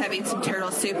mentioned, he's having some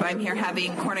turtle soup. I'm here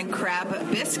having corn and crab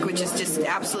bisque, which is just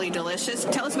absolutely delicious.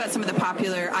 Tell us about some of the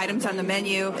popular items on the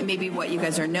menu and maybe what you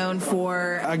guys are known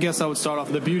for. I guess I would start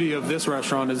off. The beauty of this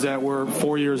restaurant is that we're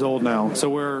 4 years old now. So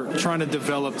we're trying to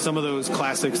develop some of those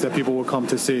classics that people will come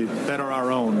to see that are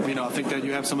our own. I think that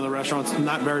you have some of the restaurants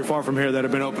not very far from here that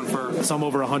have been open for some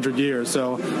over 100 years.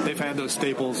 So they've had those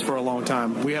staples for a long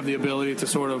time. We have the ability to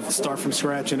sort of start from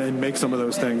scratch and make some of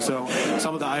those things. So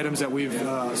some of the items that we've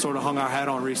sort of hung our hat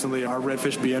on recently, our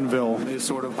redfish bienville is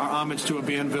sort of our homage to a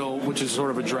bienville, which is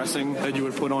sort of a dressing that you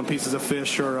would put on pieces of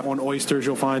fish or on oysters.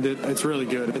 You'll find it. It's really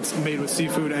good. It's made with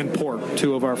seafood and pork,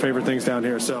 two of our favorite things down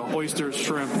here. So oysters,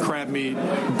 shrimp, crab meat,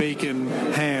 bacon,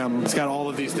 ham. It's got all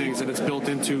of these things, and it's built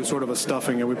into sort of a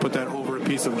stuffing, and we put that over a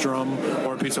piece of drum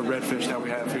or a piece of redfish that we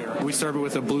have here. We serve it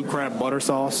with a blue crab butter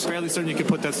sauce. Fairly certain you could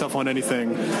put that stuff on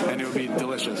anything, and it would be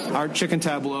delicious. Our chicken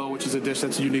tableau, which is a dish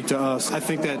that's unique to us. I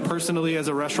think that personally, as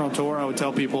a restaurateur, I would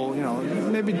tell people,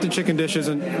 maybe the chicken dish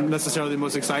isn't necessarily the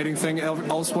most exciting thing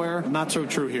elsewhere. Not so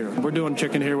true here. We're doing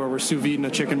chicken here where we're sous videing a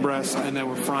chicken breast, and then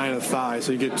we're frying a thigh.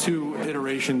 So you get two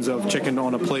iterations of chicken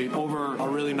on a plate over offer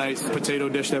a really nice potato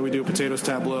dish that we do, potatoes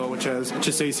tableau, which has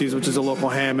chisaces, which is a local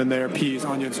ham in there, peas,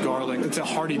 onions, garlic. It's a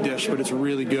hearty dish, but it's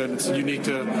really good. It's unique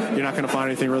to, you're not going to find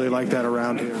anything really like that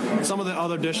around here. Some of the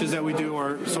other dishes that we do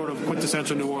are sort of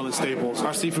quintessential New Orleans staples.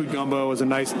 Our seafood gumbo is a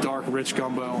nice, dark, rich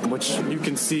gumbo, which you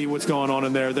can see what's going on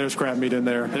in there. There's crab meat in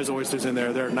there. There's oysters in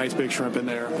there. There are nice big shrimp in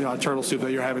there. You know, our turtle soup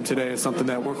that you're having today is something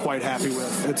that we're quite happy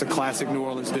with. It's a classic New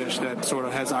Orleans dish that sort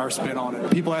of has our spin on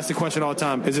it. People ask the question all the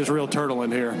time, is this real turtle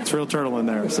in here? It's real turtle in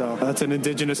there. So that's an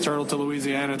indigenous turtle to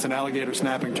Louisiana. It's an alligator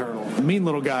snapping turtle. Mean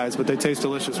little guys, but they taste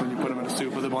delicious when you put them in a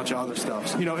soup with a bunch of other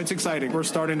stuff. You know, it's exciting. We're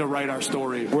starting to write our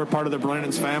story. We're part of the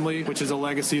Brennan's family, which is a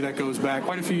legacy that goes back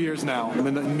quite a few years now.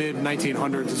 In the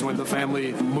mid-1900s is when the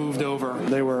family moved over.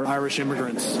 They were Irish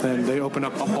immigrants, and they opened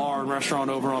up a bar and restaurant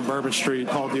over on Bourbon Street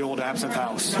called the Old Absinthe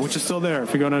House, which is still there.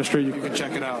 If you go down the street, you can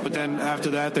check it out. But then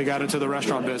after that, they got into the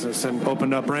restaurant business and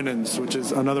opened up Brennan's, which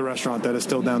is another restaurant that is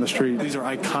still down the street. These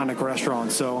are iconic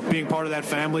restaurants. So being part of that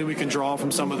family, we can draw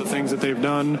from some of the things that they've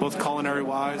done, both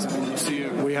culinary-wise. I mean, you see,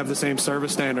 we have the same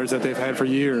service standards that they've had for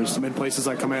years in places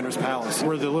like Commander's Palace.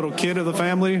 We're the little kid of the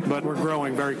family, but we're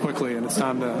growing very quickly, and it's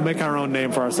time to make our own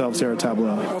name for ourselves here at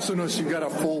Tableau. I also noticed you've got a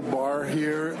full bar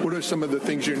here. What are some of the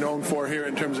things you're known for here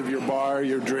in terms of your bar,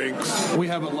 your drinks? We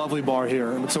have a lovely bar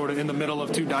here. It's sort of in the middle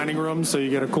of two dining rooms, so you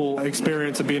get a cool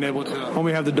experience of being able to, when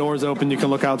we have the doors open, you can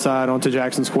look outside onto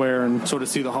Jackson Square and sort of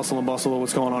see the hustle and bustle of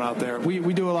what's going on out there.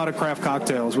 We do a lot of craft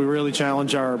cocktails. We really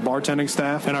challenge our bartending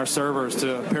staff and our servers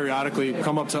to periodically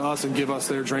come up to us and give us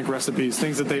their drink recipes,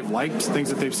 things that they've liked, things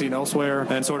that they've seen elsewhere,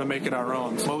 and sort of make it our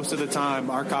own. Most of the time,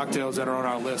 our cocktails that are on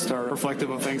our list are reflective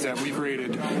of things that we've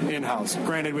created in-house.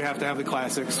 Granted, we have to have the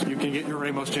classics. You can get your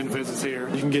Ramos Gin Fizzes here.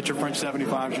 You can get your French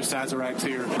 75s, your Sazeracs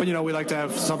here. But, you know, we like to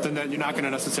have something that you're not going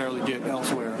to necessarily get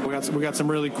elsewhere. We got some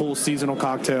really cool seasonal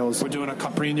cocktails. We're doing a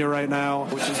Caprina right now,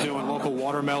 which is doing local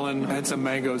watermelon and some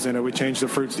mangoes in it. We change the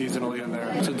fruit seasonally in there.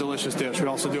 It's a delicious dish. We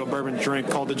also do a bourbon drink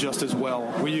called the Just As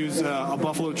Well. We use a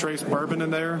Buffalo Trace bourbon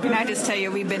in there. Can I just tell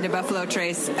you, we've been to Buffalo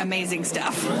Trace. Amazing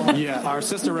stuff. Yeah, our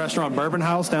sister restaurant, Bourbon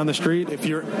House, down the street. If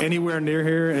you're anywhere near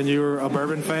here and you're a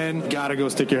bourbon fan, gotta go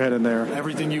stick your head in there.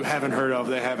 Everything you haven't heard of,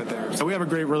 they have it there. So we have a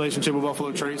great relationship with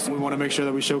Buffalo Trace. We want to make sure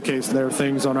that we showcase their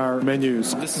things on our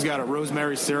menus. This has got a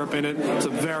rosemary syrup in it. It's a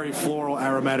very floral,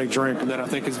 aromatic drink that I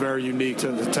think is very unique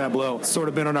to the Tableau. It's sort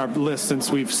of been on our list since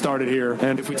we've started here.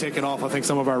 And if we take it off, I think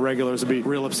some of our regulars would be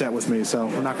real upset with me. So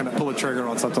we're not going to pull a trigger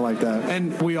on something like that.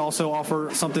 And we also offer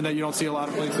something that you don't see a lot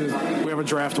of places. We have a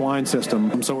draft wine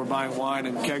system. So we're buying wine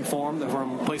in keg form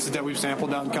from places that we've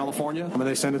sampled out in California. And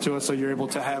they send it to us so you're able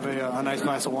to have a nice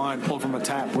glass of wine pulled from a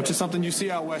tap, which is something you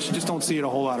see out west. You just don't see it a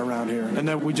whole lot around here. And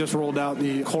then we just rolled out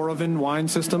the Coravin wine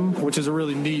system, which is a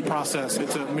really neat process.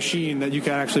 It's a machine that you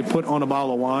can actually put on a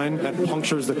bottle of wine that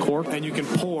punctures the cork, and you can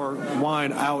pour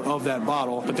wine out of that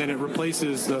bottle, but then it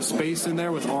replaces the space in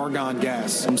there with argon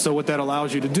gas. So what that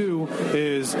allows you to do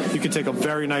is you can take a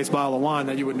very nice bottle of wine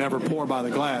that you would never pour by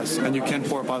the glass, and you can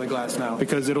pour it by the glass now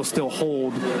because it'll still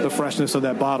hold the freshness of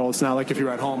that bottle. It's not like if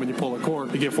you're at home and you pull a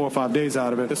cork, you get 4 or 5 days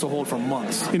out of it. This will hold for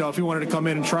months. You know, if you wanted to come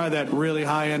in and try that really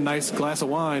high-end, nice glass of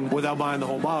wine without buying the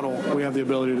whole bottle, we have the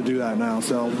ability to do that now.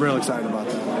 So I'm real excited about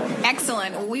that.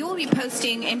 Excellent. We will be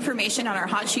posting information on our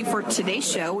hot sheet for today's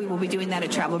show. We will be doing that at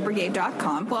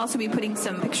travelbrigade.com. We'll also be putting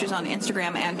some pictures on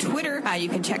Instagram and Twitter. You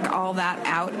can check all that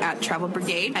out at Travel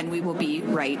Brigade, and we will be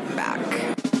right back.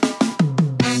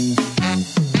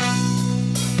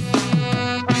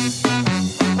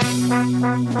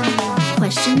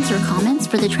 Questions or comments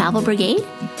for the Travel Brigade?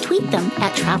 Tweet them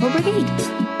at Travel Brigade.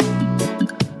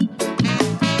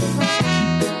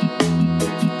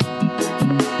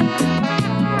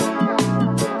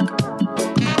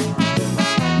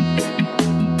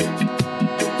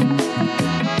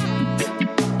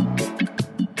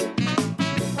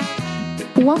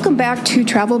 Welcome back to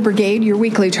Travel Brigade, your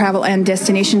weekly travel and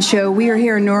destination show. We are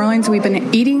here in New Orleans. We've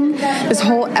been eating this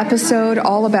whole episode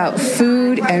all about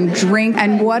food and drink,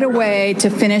 and what a way to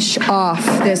finish off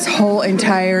this whole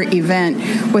entire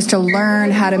event was to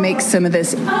learn how to make some of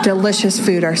this delicious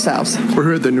food ourselves. We're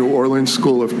here at the New Orleans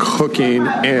School of Cooking,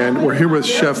 and we're here with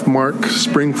Chef Mark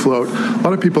Springfloat. A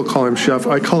lot of people call him chef.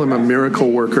 I call him a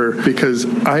miracle worker because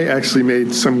I actually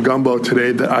made some gumbo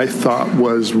today that I thought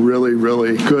was really,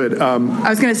 really good. I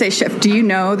was going going to say, Chef, do you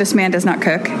know this man does not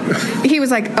cook? He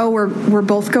was like, oh, we're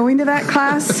both going to that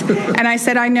class? And I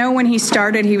said, I know when he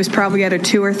started, he was probably at a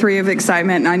 2 or 3 of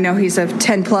excitement, and I know he's a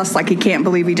 10 plus, like he can't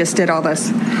believe he just did all this.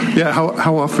 Yeah,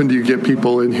 how often do you get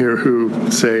people in here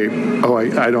who say, oh,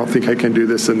 I don't think I can do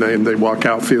this, and then they walk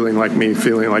out feeling like me,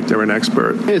 feeling like they're an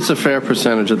expert? It's a fair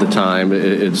percentage of the time.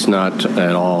 It's not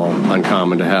at all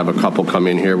uncommon to have a couple come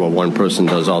in here where one person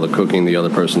does all the cooking, the other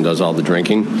person does all the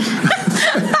drinking.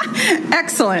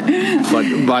 Excellent.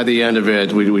 But by the end of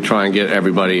it, we try and get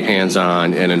everybody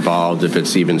hands-on and involved, if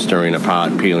it's even stirring a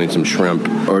pot, peeling some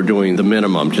shrimp, or doing the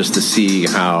minimum, just to see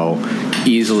how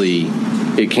easily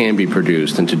it can be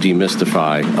produced and to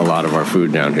demystify a lot of our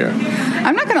food down here.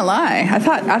 I'm not going to lie. I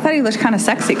thought he looked kind of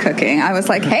sexy cooking. I was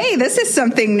like, hey, this is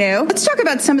something new. Let's talk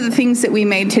about some of the things that we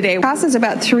made today. The class is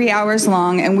about 3 hours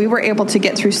long, and we were able to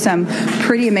get through some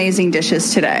pretty amazing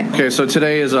dishes today. Okay, so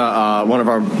today is one of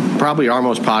probably our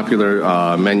most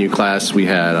popular menu class. We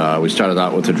started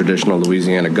out with the traditional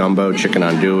Louisiana gumbo, chicken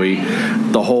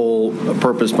andouille. The whole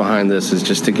purpose behind this is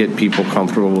just to get people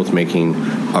comfortable with making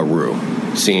a roux,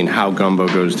 seeing how gumbo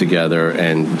goes together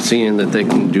and seeing that they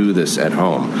can do this at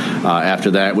home.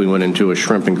 After that, we went into a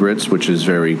shrimp and grits, which is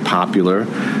very popular.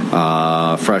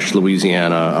 Fresh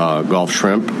Louisiana Gulf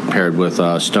shrimp paired with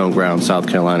stone ground South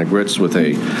Carolina grits with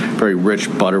a very rich,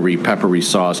 buttery, peppery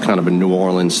sauce, kind of a New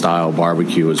Orleans style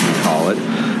barbecue, as we call it.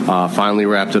 Finally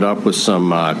wrapped it up with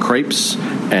some crepes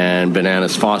and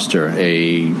bananas Foster,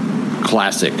 a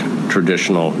classic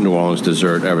traditional New Orleans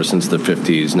dessert ever since the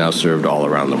 50s, now served all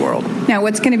around the world. Now,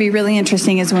 what's going to be really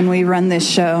interesting is when we run this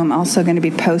show, I'm also going to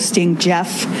be posting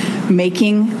Jeff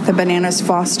making the Bananas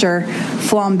Foster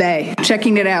flambe,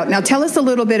 checking it out. Now, tell us a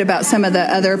little bit about some of the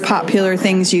other popular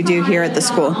things you do here at the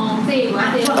school.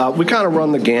 We kind of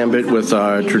run the gambit with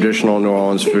traditional New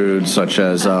Orleans foods, such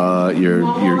as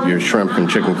your shrimp and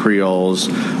chicken creoles,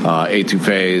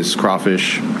 etouffees,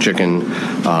 crawfish, chicken.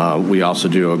 We also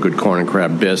do a good corn and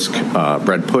crab bisque,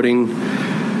 bread pudding,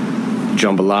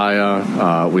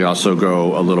 jambalaya. We also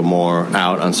go a little more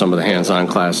out on some of the hands-on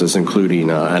classes, including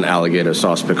an alligator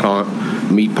sauce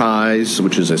piquant, meat pies,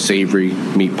 which is a savory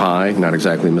meat pie, not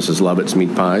exactly Mrs. Lovett's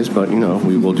meat pies, but,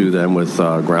 we will do them with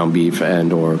ground beef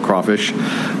and or crawfish.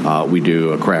 We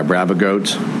do a crab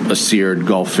ravigote, a seared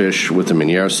Gulf fish with a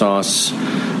Meunier sauce,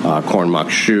 corn mock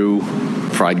choux,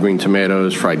 fried green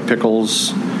tomatoes, fried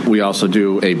pickles. We also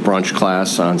do a brunch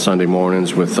class on Sunday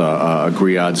mornings with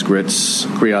griots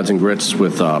and grits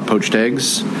with poached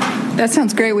eggs. That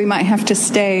sounds great. We might have to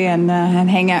stay and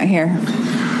hang out here.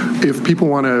 If people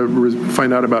want to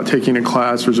find out about taking a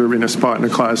class, reserving a spot in a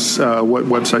class, what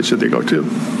website should they go to?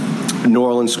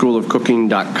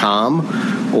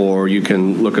 NewOrleansSchoolOfCooking.com, or you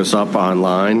can look us up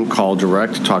online, call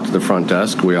direct, talk to the front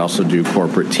desk. We also do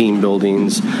corporate team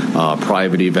buildings,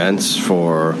 private events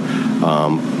for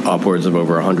upwards of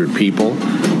over 100 people.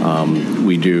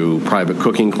 We do private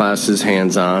cooking classes,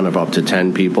 hands-on, of up to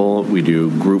 10 people. We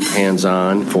do group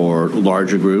hands-on for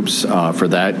larger groups. For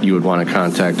that, you would want to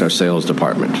contact our sales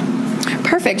department.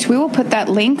 Perfect. We will put that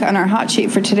link on our hot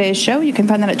sheet for today's show. You can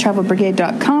find that at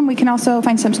travelbrigade.com. We can also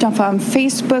find some stuff on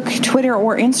Facebook, Twitter,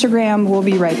 or Instagram. We'll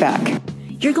be right back.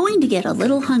 You're going to get a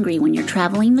little hungry when you're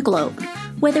traveling the globe.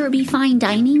 Whether it be fine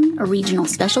dining, a regional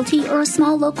specialty, or a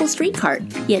small local street cart,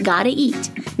 you gotta eat.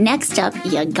 Next up,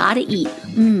 you gotta eat.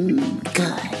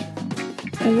 Good.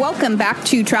 Welcome back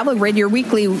to Travel Grid, your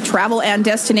weekly travel and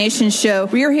destination show.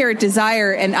 We are here at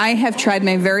Desire, and I have tried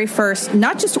my very first,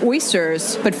 not just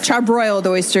oysters, but charbroiled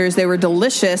oysters. They were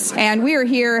delicious. And we are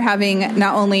here having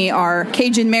not only our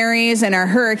Cajun Marys and our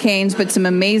hurricanes, but some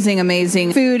amazing,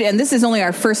 amazing food. And this is only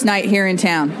our first night here in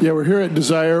town. Yeah, we're here at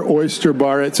Desire Oyster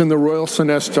Bar. It's in the Royal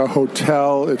Sonesta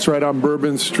Hotel. It's right on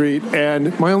Bourbon Street.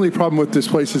 And my only problem with this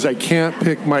place is I can't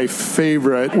pick my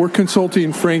favorite. We're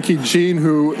consulting Frankie Jean,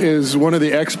 who is one of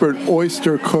the expert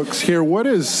oyster cooks here. What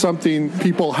is something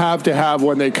people have to have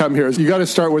when they come here? You got to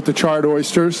start with the charred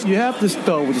oysters. You have to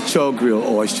start with the char grilled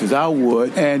oysters. I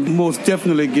would, and most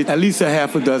definitely get at least a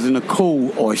half a dozen of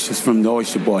cold oysters from the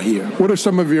oyster bar here. What are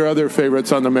some of your other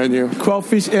favorites on the menu?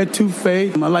 Crawfish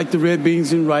etouffee. I like the red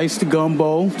beans and rice, the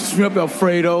gumbo, shrimp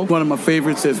alfredo, one of my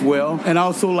favorites as well, and I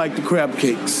also like the crab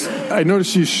cakes. I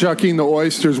noticed you shucking the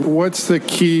oysters. What's the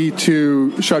key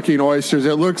to shucking oysters?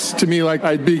 It looks to me like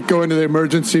I'd be going to the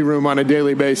emergency room on a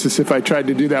daily basis if I tried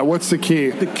to do that. What's the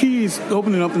key? The key key is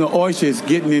opening up the oyster is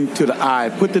getting into the eye.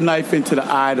 Put the knife into the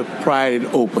eye to pry it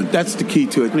open. That's the key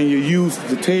to it. When you use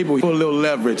the table for a little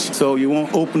leverage so you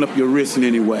won't open up your wrist in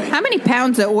any way. How many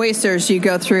pounds of oysters do you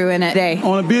go through in a day?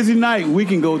 On a busy night, we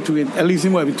can go to at least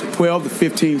anywhere between 12 to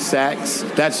 15 sacks.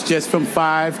 That's just from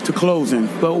 5 to closing.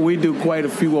 But we do quite a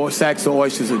few sacks of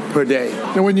oysters per day.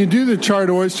 And when you do the charred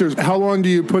oysters, how long do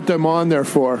you put them on there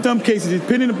for? In some cases,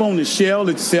 depending upon the shell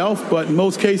itself, but in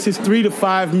most cases, 3 to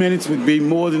 5 minutes would be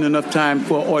more than enough time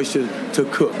for oyster to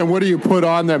cook. And what do you put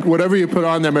on them? Whatever you put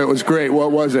on them, it was great.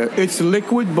 What was it? It's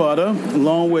liquid butter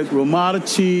along with Romata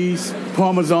cheese,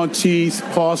 Parmesan cheese,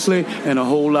 parsley, and a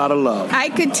whole lot of love. I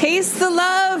could taste the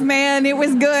love, man. It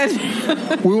was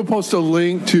good. We will post a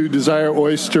link to Desire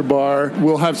Oyster Bar.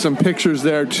 We'll have some pictures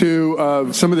there, too,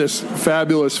 of some of this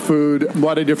fabulous food. A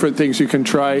lot of different things you can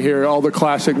try here, all the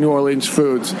classic New Orleans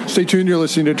foods. Stay tuned. You're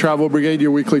listening to Travel Brigade,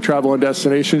 your weekly travel and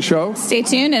destination show. Stay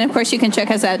tuned. And, of course, you can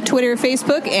check us at Twitter,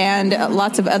 Facebook, and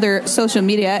lots of other social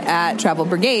media at Travel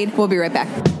Brigade. We'll be right back.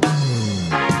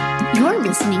 You're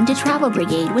listening to Travel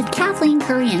Brigade with Kathleen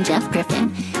Curry and Jeff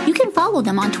Griffin. You can follow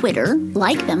them on Twitter,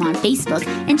 like them on Facebook,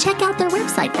 and check out their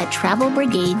website at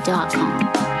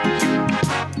travelbrigade.com.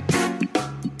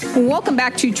 Welcome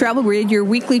back to Travel Brigade, your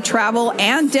weekly travel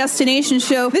and destination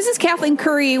show. This is Kathleen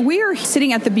Curry. We are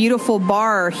sitting at the beautiful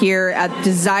bar here at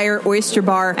Desire Oyster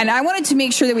Bar, and I wanted to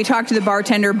make sure that we talked to the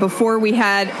bartender before we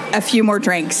had a few more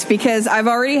drinks, because I've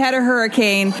already had a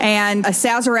hurricane and a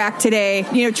Sazerac today,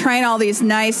 trying all these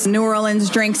nice New Orleans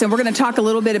drinks, and we're going to talk a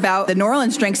little bit about the New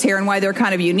Orleans drinks here and why they're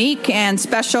kind of unique and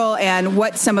special and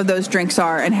what some of those drinks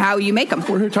are and how you make them.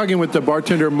 We're here talking with the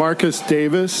bartender, Marcus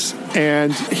Davis,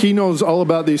 and he knows all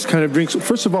about these kind of drinks.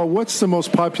 First of all, what's the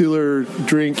most popular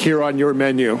drink here on your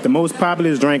menu? The most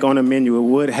popular drink on the menu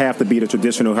would have to be the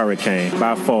traditional hurricane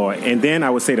by far. And then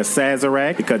I would say the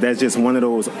Sazerac, because that's just one of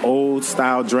those old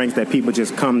style drinks that people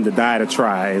just come to die to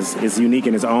try. It's unique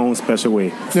in its own special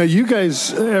way. Now you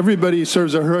guys, everybody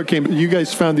serves a hurricane, but you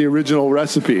guys found the original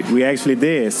recipe. We actually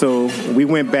did. So we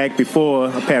went back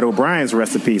before Pat O'Brien's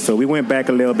recipe. So we went back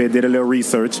a little bit, did a little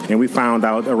research, and we found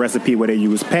out a recipe where they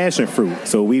use passion fruit.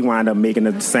 So we wound up making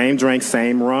the same drink,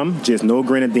 same rum, just no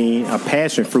grenadine, a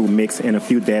passion fruit mix, and a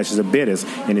few dashes of bitters,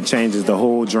 and it changes the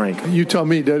whole drink. You tell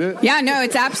me, did it? Yeah, no,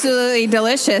 it's absolutely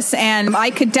delicious, and I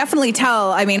could definitely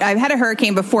tell. I mean, I've had a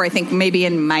hurricane before, I think maybe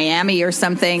in Miami or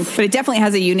something, but it definitely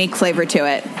has a unique flavor to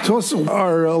it. Tell us,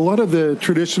 are a lot of the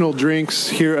traditional drinks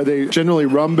here, are they generally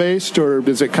rum-based, or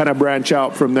does it kind of branch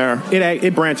out from there?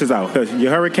 It branches out.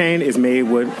 Your hurricane is made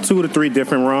with 2 to 3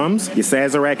 different rums. Your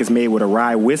Sazerac is made with a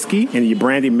rye whiskey, and your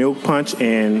brandy milk punch,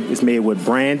 and it's made with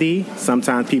brandy.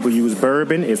 Sometimes people use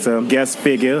bourbon. It's a guest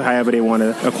figure, however they want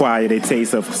to acquire their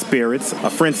taste of spirits. A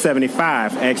French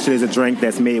 75 actually is a drink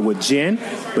that's made with gin,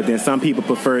 but then some people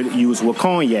prefer to use with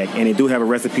cognac, and they do have a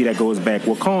recipe that goes back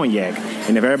with cognac.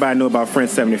 And if everybody know about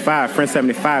French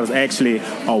 75 is actually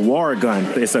a war gun.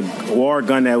 It's a war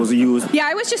gun that was used. Yeah,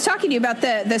 I was just talking to you about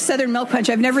the Southern Milk Punch.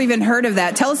 I've never even heard of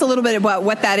that. Tell us a little bit about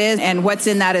what that is and what's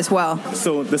in that as well.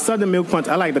 So the Southern Milk Punch,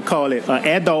 I like to call it an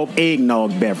adult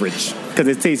eggnog beverage, because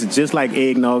it tastes just like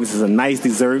eggnog. It's a nice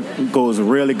dessert. It goes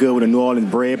really good with a New Orleans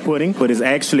bread pudding, but it's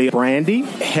actually brandy,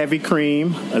 heavy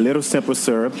cream, a little simple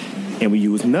syrup, and we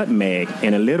use nutmeg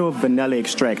and a little vanilla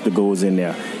extract that goes in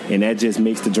there. And that just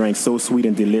makes the drink so sweet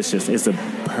and delicious. It's a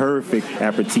perfect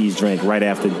aperitif drink right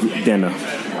after dinner.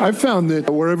 I've found that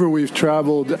wherever we've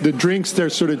traveled, the drinks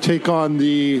there sort of take on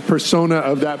the persona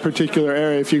of that particular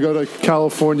area. If you go to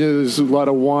California, there's a lot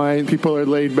of wine. People are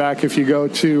laid back. If you go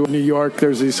to New York,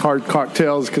 there's these hard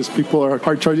cocktails because people are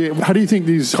hard charging. How do you think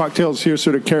these cocktails here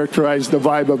sort of characterize the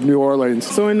vibe of New Orleans?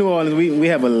 So in New Orleans, we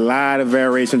have a lot of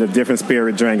variations of different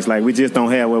spirit drinks. Like, we just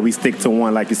don't have where we stick to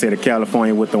one, like you said, of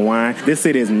California with the wine. This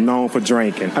city is known for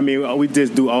drinking. I mean, we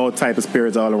just do all type of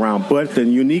spirits all around. But the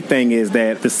unique thing is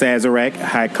that the Sazerac,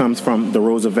 how it comes from the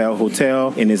Roosevelt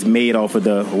Hotel and is made off of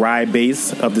the rye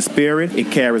base of the spirit.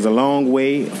 It carries a long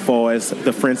way for as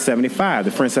the French 75.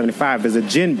 The French 75 is a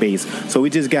gin base. So we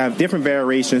just got different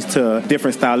variations to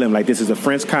different style. Like, this is a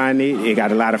French cognac. It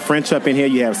got a lot of French up in here.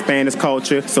 You have Spanish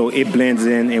culture. So it blends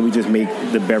in, and we just make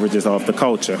the beverages off the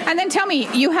culture. And then tell me,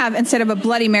 you have, instead of a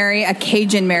Bloody Mary, a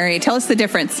Cajun Mary. Tell us the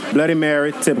difference. Bloody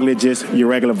Mary, typically just your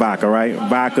regular vodka, right?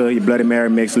 Vodka, your Bloody Mary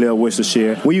mix, a little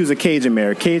Worcestershire. We use a Cajun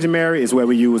Mary. Cajun Mary is where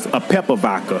we use a pepper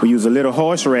vodka. We use a little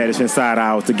horseradish inside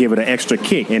ours to give it an extra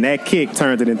kick. And that kick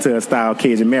turns it into a style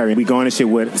Cajun Mary. We garnish it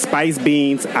with spiced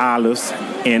beans, olives,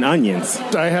 and onions.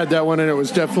 I had that one, and it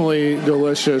was definitely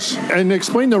delicious. And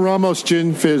explain the Ramos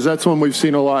Gin Fizz. That's one we've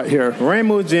seen a lot here.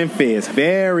 Ramos Gin Fizz,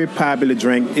 very popular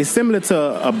drink. It's similar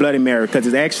to a Bloody Mary because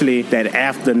it's actually that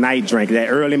after night drink, that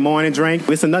early morning drink.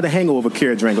 It's another hangover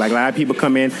cure drink. Like a lot of people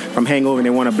come in from hangover and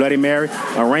they want a Bloody Mary.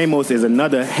 A Ramos is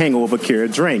another hangover cure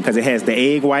drink because it has the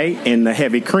egg white and the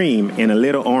heavy cream and a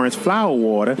little orange flower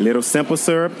water, little simple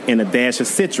syrup, and a dash of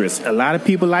citrus. A lot of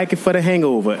people like it for the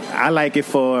hangover. I like it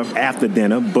for after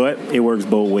dinner, but it works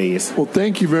both ways. Well,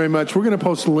 thank you very much. We're going to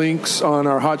post links on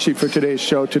our hot sheet for today's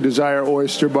show to Desire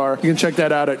Oyster Bar. You can check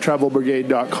that out at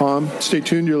travelbrigade.com. Stay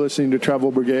tuned. You're listening to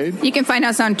Travel Brigade. You can find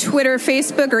us on Twitter,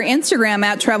 Facebook, or Instagram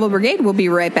at Travel Brigade. We'll be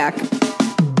right back.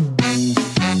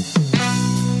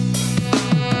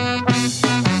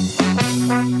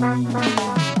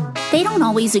 They don't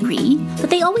always agree, but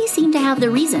they always seem to have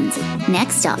their reasons.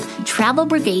 Next up, Travel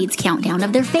Brigade's countdown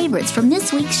of their favorites from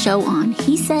this week's show on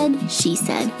He Said, She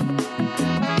Said.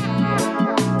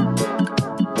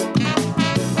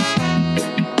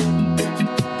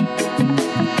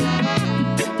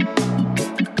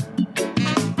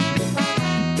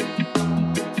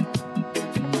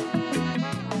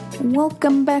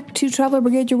 Welcome back to Travel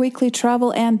Brigade, your weekly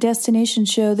travel and destination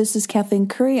show. This is Kathleen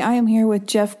Curry. I am here with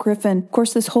Jeff Griffin. Of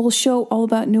course, this whole show all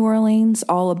about New Orleans,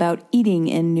 all about eating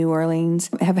in New Orleans.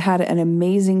 I have had an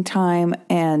amazing time,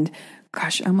 and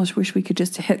gosh, I almost wish we could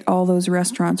just hit all those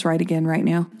restaurants right again right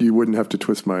now. You wouldn't have to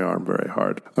twist my arm very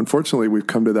hard. Unfortunately, we've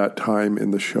come to that time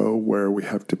in the show where we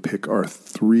have to pick our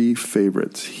 3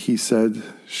 favorites. He said,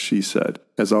 she said.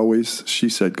 As always, she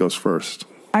said goes first.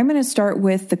 I'm going to start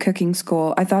with the cooking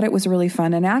school. I thought it was really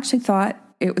fun, and I actually thought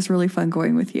it was really fun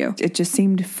going with you. It just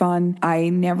seemed fun. I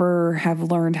never have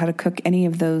learned how to cook any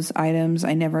of those items.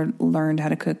 I never learned how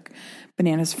to cook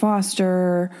bananas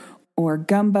Foster or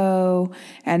gumbo,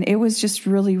 and it was just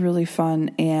really, really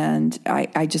fun, and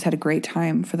I just had a great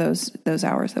time for those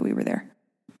hours that we were there.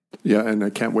 Yeah, and I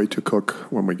can't wait to cook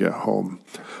when we get home.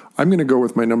 I'm going to go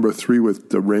with my number 3 with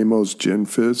the Ramos Gin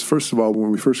Fizz. First of all,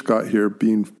 when we first got here,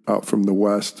 being out from the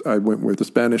West, I went with the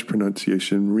Spanish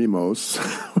pronunciation, Ramos,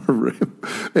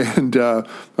 and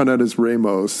found out it's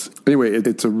Ramos. Anyway,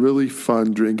 it's a really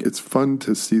fun drink. It's fun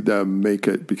to see them make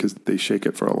it because they shake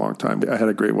it for a long time. I had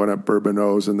a great one at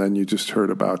Bourbonneau's, and then you just heard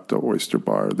about the Oyster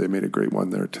Bar. They made a great one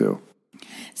there, too.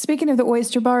 Speaking of the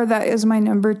Oyster Bar, that is my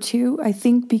number 2, I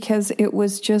think, because it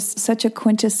was just such a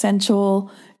quintessential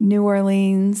New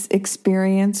Orleans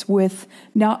experience with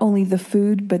not only the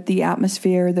food, but the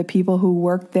atmosphere, the people who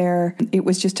worked there. It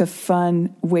was just a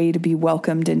fun way to be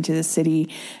welcomed into the city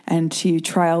and to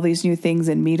try all these new things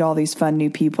and meet all these fun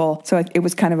new people. So it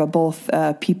was kind of a both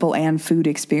people and food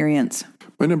experience.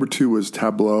 My number 2 was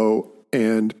Tableau.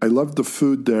 And I loved the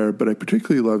food there, but I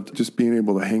particularly loved just being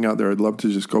able to hang out there. I'd love to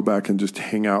just go back and just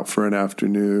hang out for an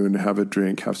afternoon, have a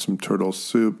drink, have some turtle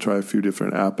soup, try a few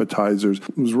different appetizers.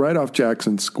 It was right off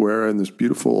Jackson Square in this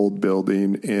beautiful old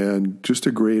building and just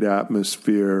a great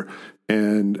atmosphere.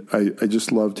 And I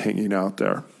just loved hanging out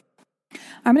there.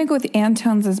 I'm going to go with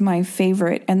Antone's as my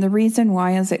favorite. And the reason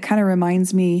why is it kind of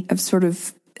reminds me of sort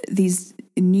of these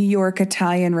New York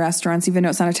Italian restaurants, even though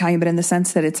it's not Italian, but in the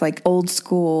sense that it's like old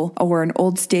school or an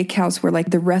old steakhouse where like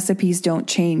the recipes don't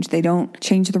change. They don't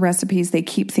change the recipes. They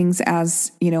keep things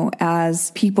as,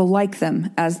 as people like them,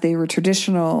 as they were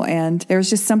traditional. And there's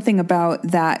just something about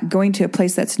that. Going to a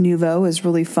place that's nouveau is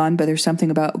really fun, but there's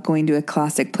something about going to a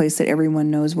classic place that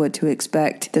everyone knows what to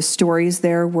expect. The stories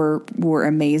there were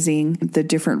amazing. The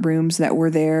different rooms that were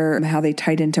there, how they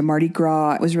tied into Mardi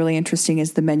Gras was really interesting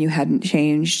as the menu hadn't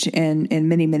changed in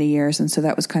many, many years. And so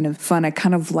that was kind of fun. I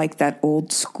kind of like that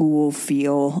old school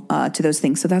feel to those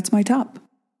things. So that's my top.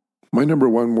 My number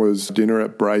 1 was dinner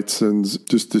at Brightson's,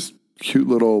 just this cute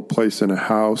little place in a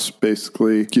house,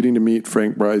 basically getting to meet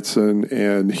Frank Brightson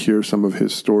and hear some of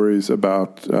his stories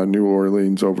about New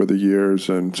Orleans over the years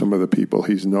and some of the people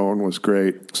he's known was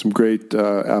great. Some great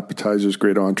appetizers,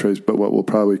 great entrees, but what will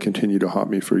probably continue to haunt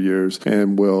me for years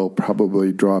and will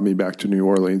probably draw me back to New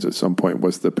Orleans at some point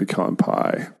was the pecan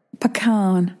pie.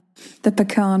 The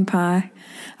pecan pie.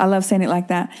 I love saying it like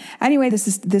that. Anyway, this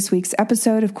is this week's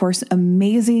episode. Of course,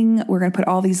 amazing. We're going to put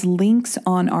all these links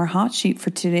on our hot sheet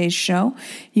for today's show.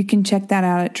 You can check that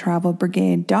out at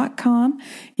travelbrigade.com.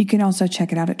 You can also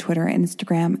check it out at Twitter and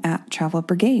Instagram at Travel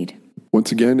Brigade.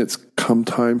 Once again, it's come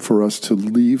time for us to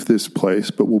leave this place,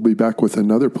 but we'll be back with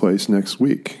another place next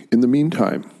week. In the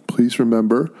meantime, please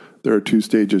remember there are 2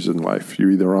 stages in life.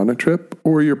 You're either on a trip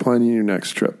or you're planning your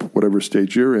next trip. Whatever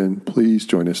stage you're in, please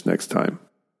join us next time.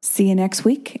 See you next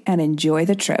week and enjoy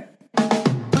the trip.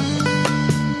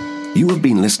 You have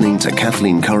been listening to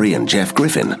Kathleen Curry and Jeff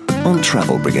Griffin on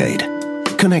Travel Brigade.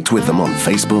 Connect with them on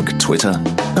Facebook, Twitter,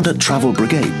 and at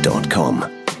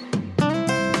travelbrigade.com.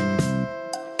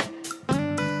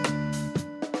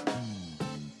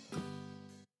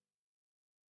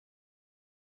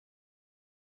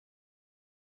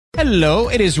 Hello,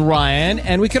 it is Ryan,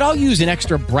 and we could all use an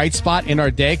extra bright spot in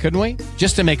our day, couldn't we?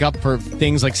 Just to make up for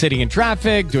things like sitting in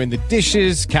traffic, doing the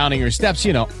dishes, counting your steps,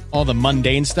 you know, all the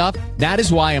mundane stuff. That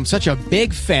is why I'm such a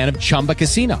big fan of Chumba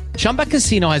Casino. Chumba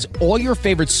Casino has all your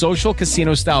favorite social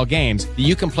casino-style games that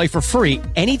you can play for free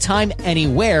anytime,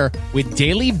 anywhere with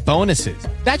daily bonuses.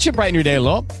 That should brighten your day a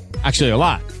little. Actually, a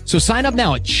lot. So sign up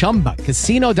now at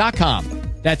ChumbaCasino.com.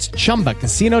 That's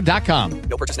ChumbaCasino.com.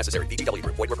 No purchase necessary. VGW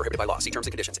Group. Void where prohibited by law. See terms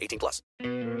and conditions. 18+.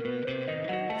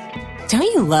 Don't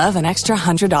you love an extra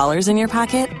 $100 in your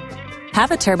pocket?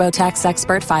 Have a TurboTax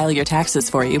expert file your taxes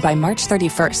for you by March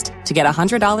 31st to get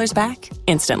 $100 back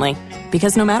instantly.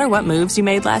 Because no matter what moves you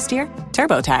made last year,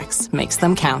 TurboTax makes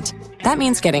them count. That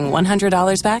means getting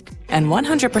 $100 back and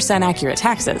 100% accurate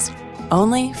taxes,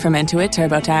 only from Intuit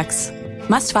TurboTax.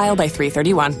 Must file by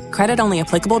 3/31. Credit only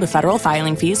applicable to federal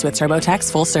filing fees with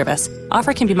TurboTax full service.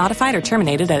 Offer can be modified or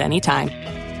terminated at any time.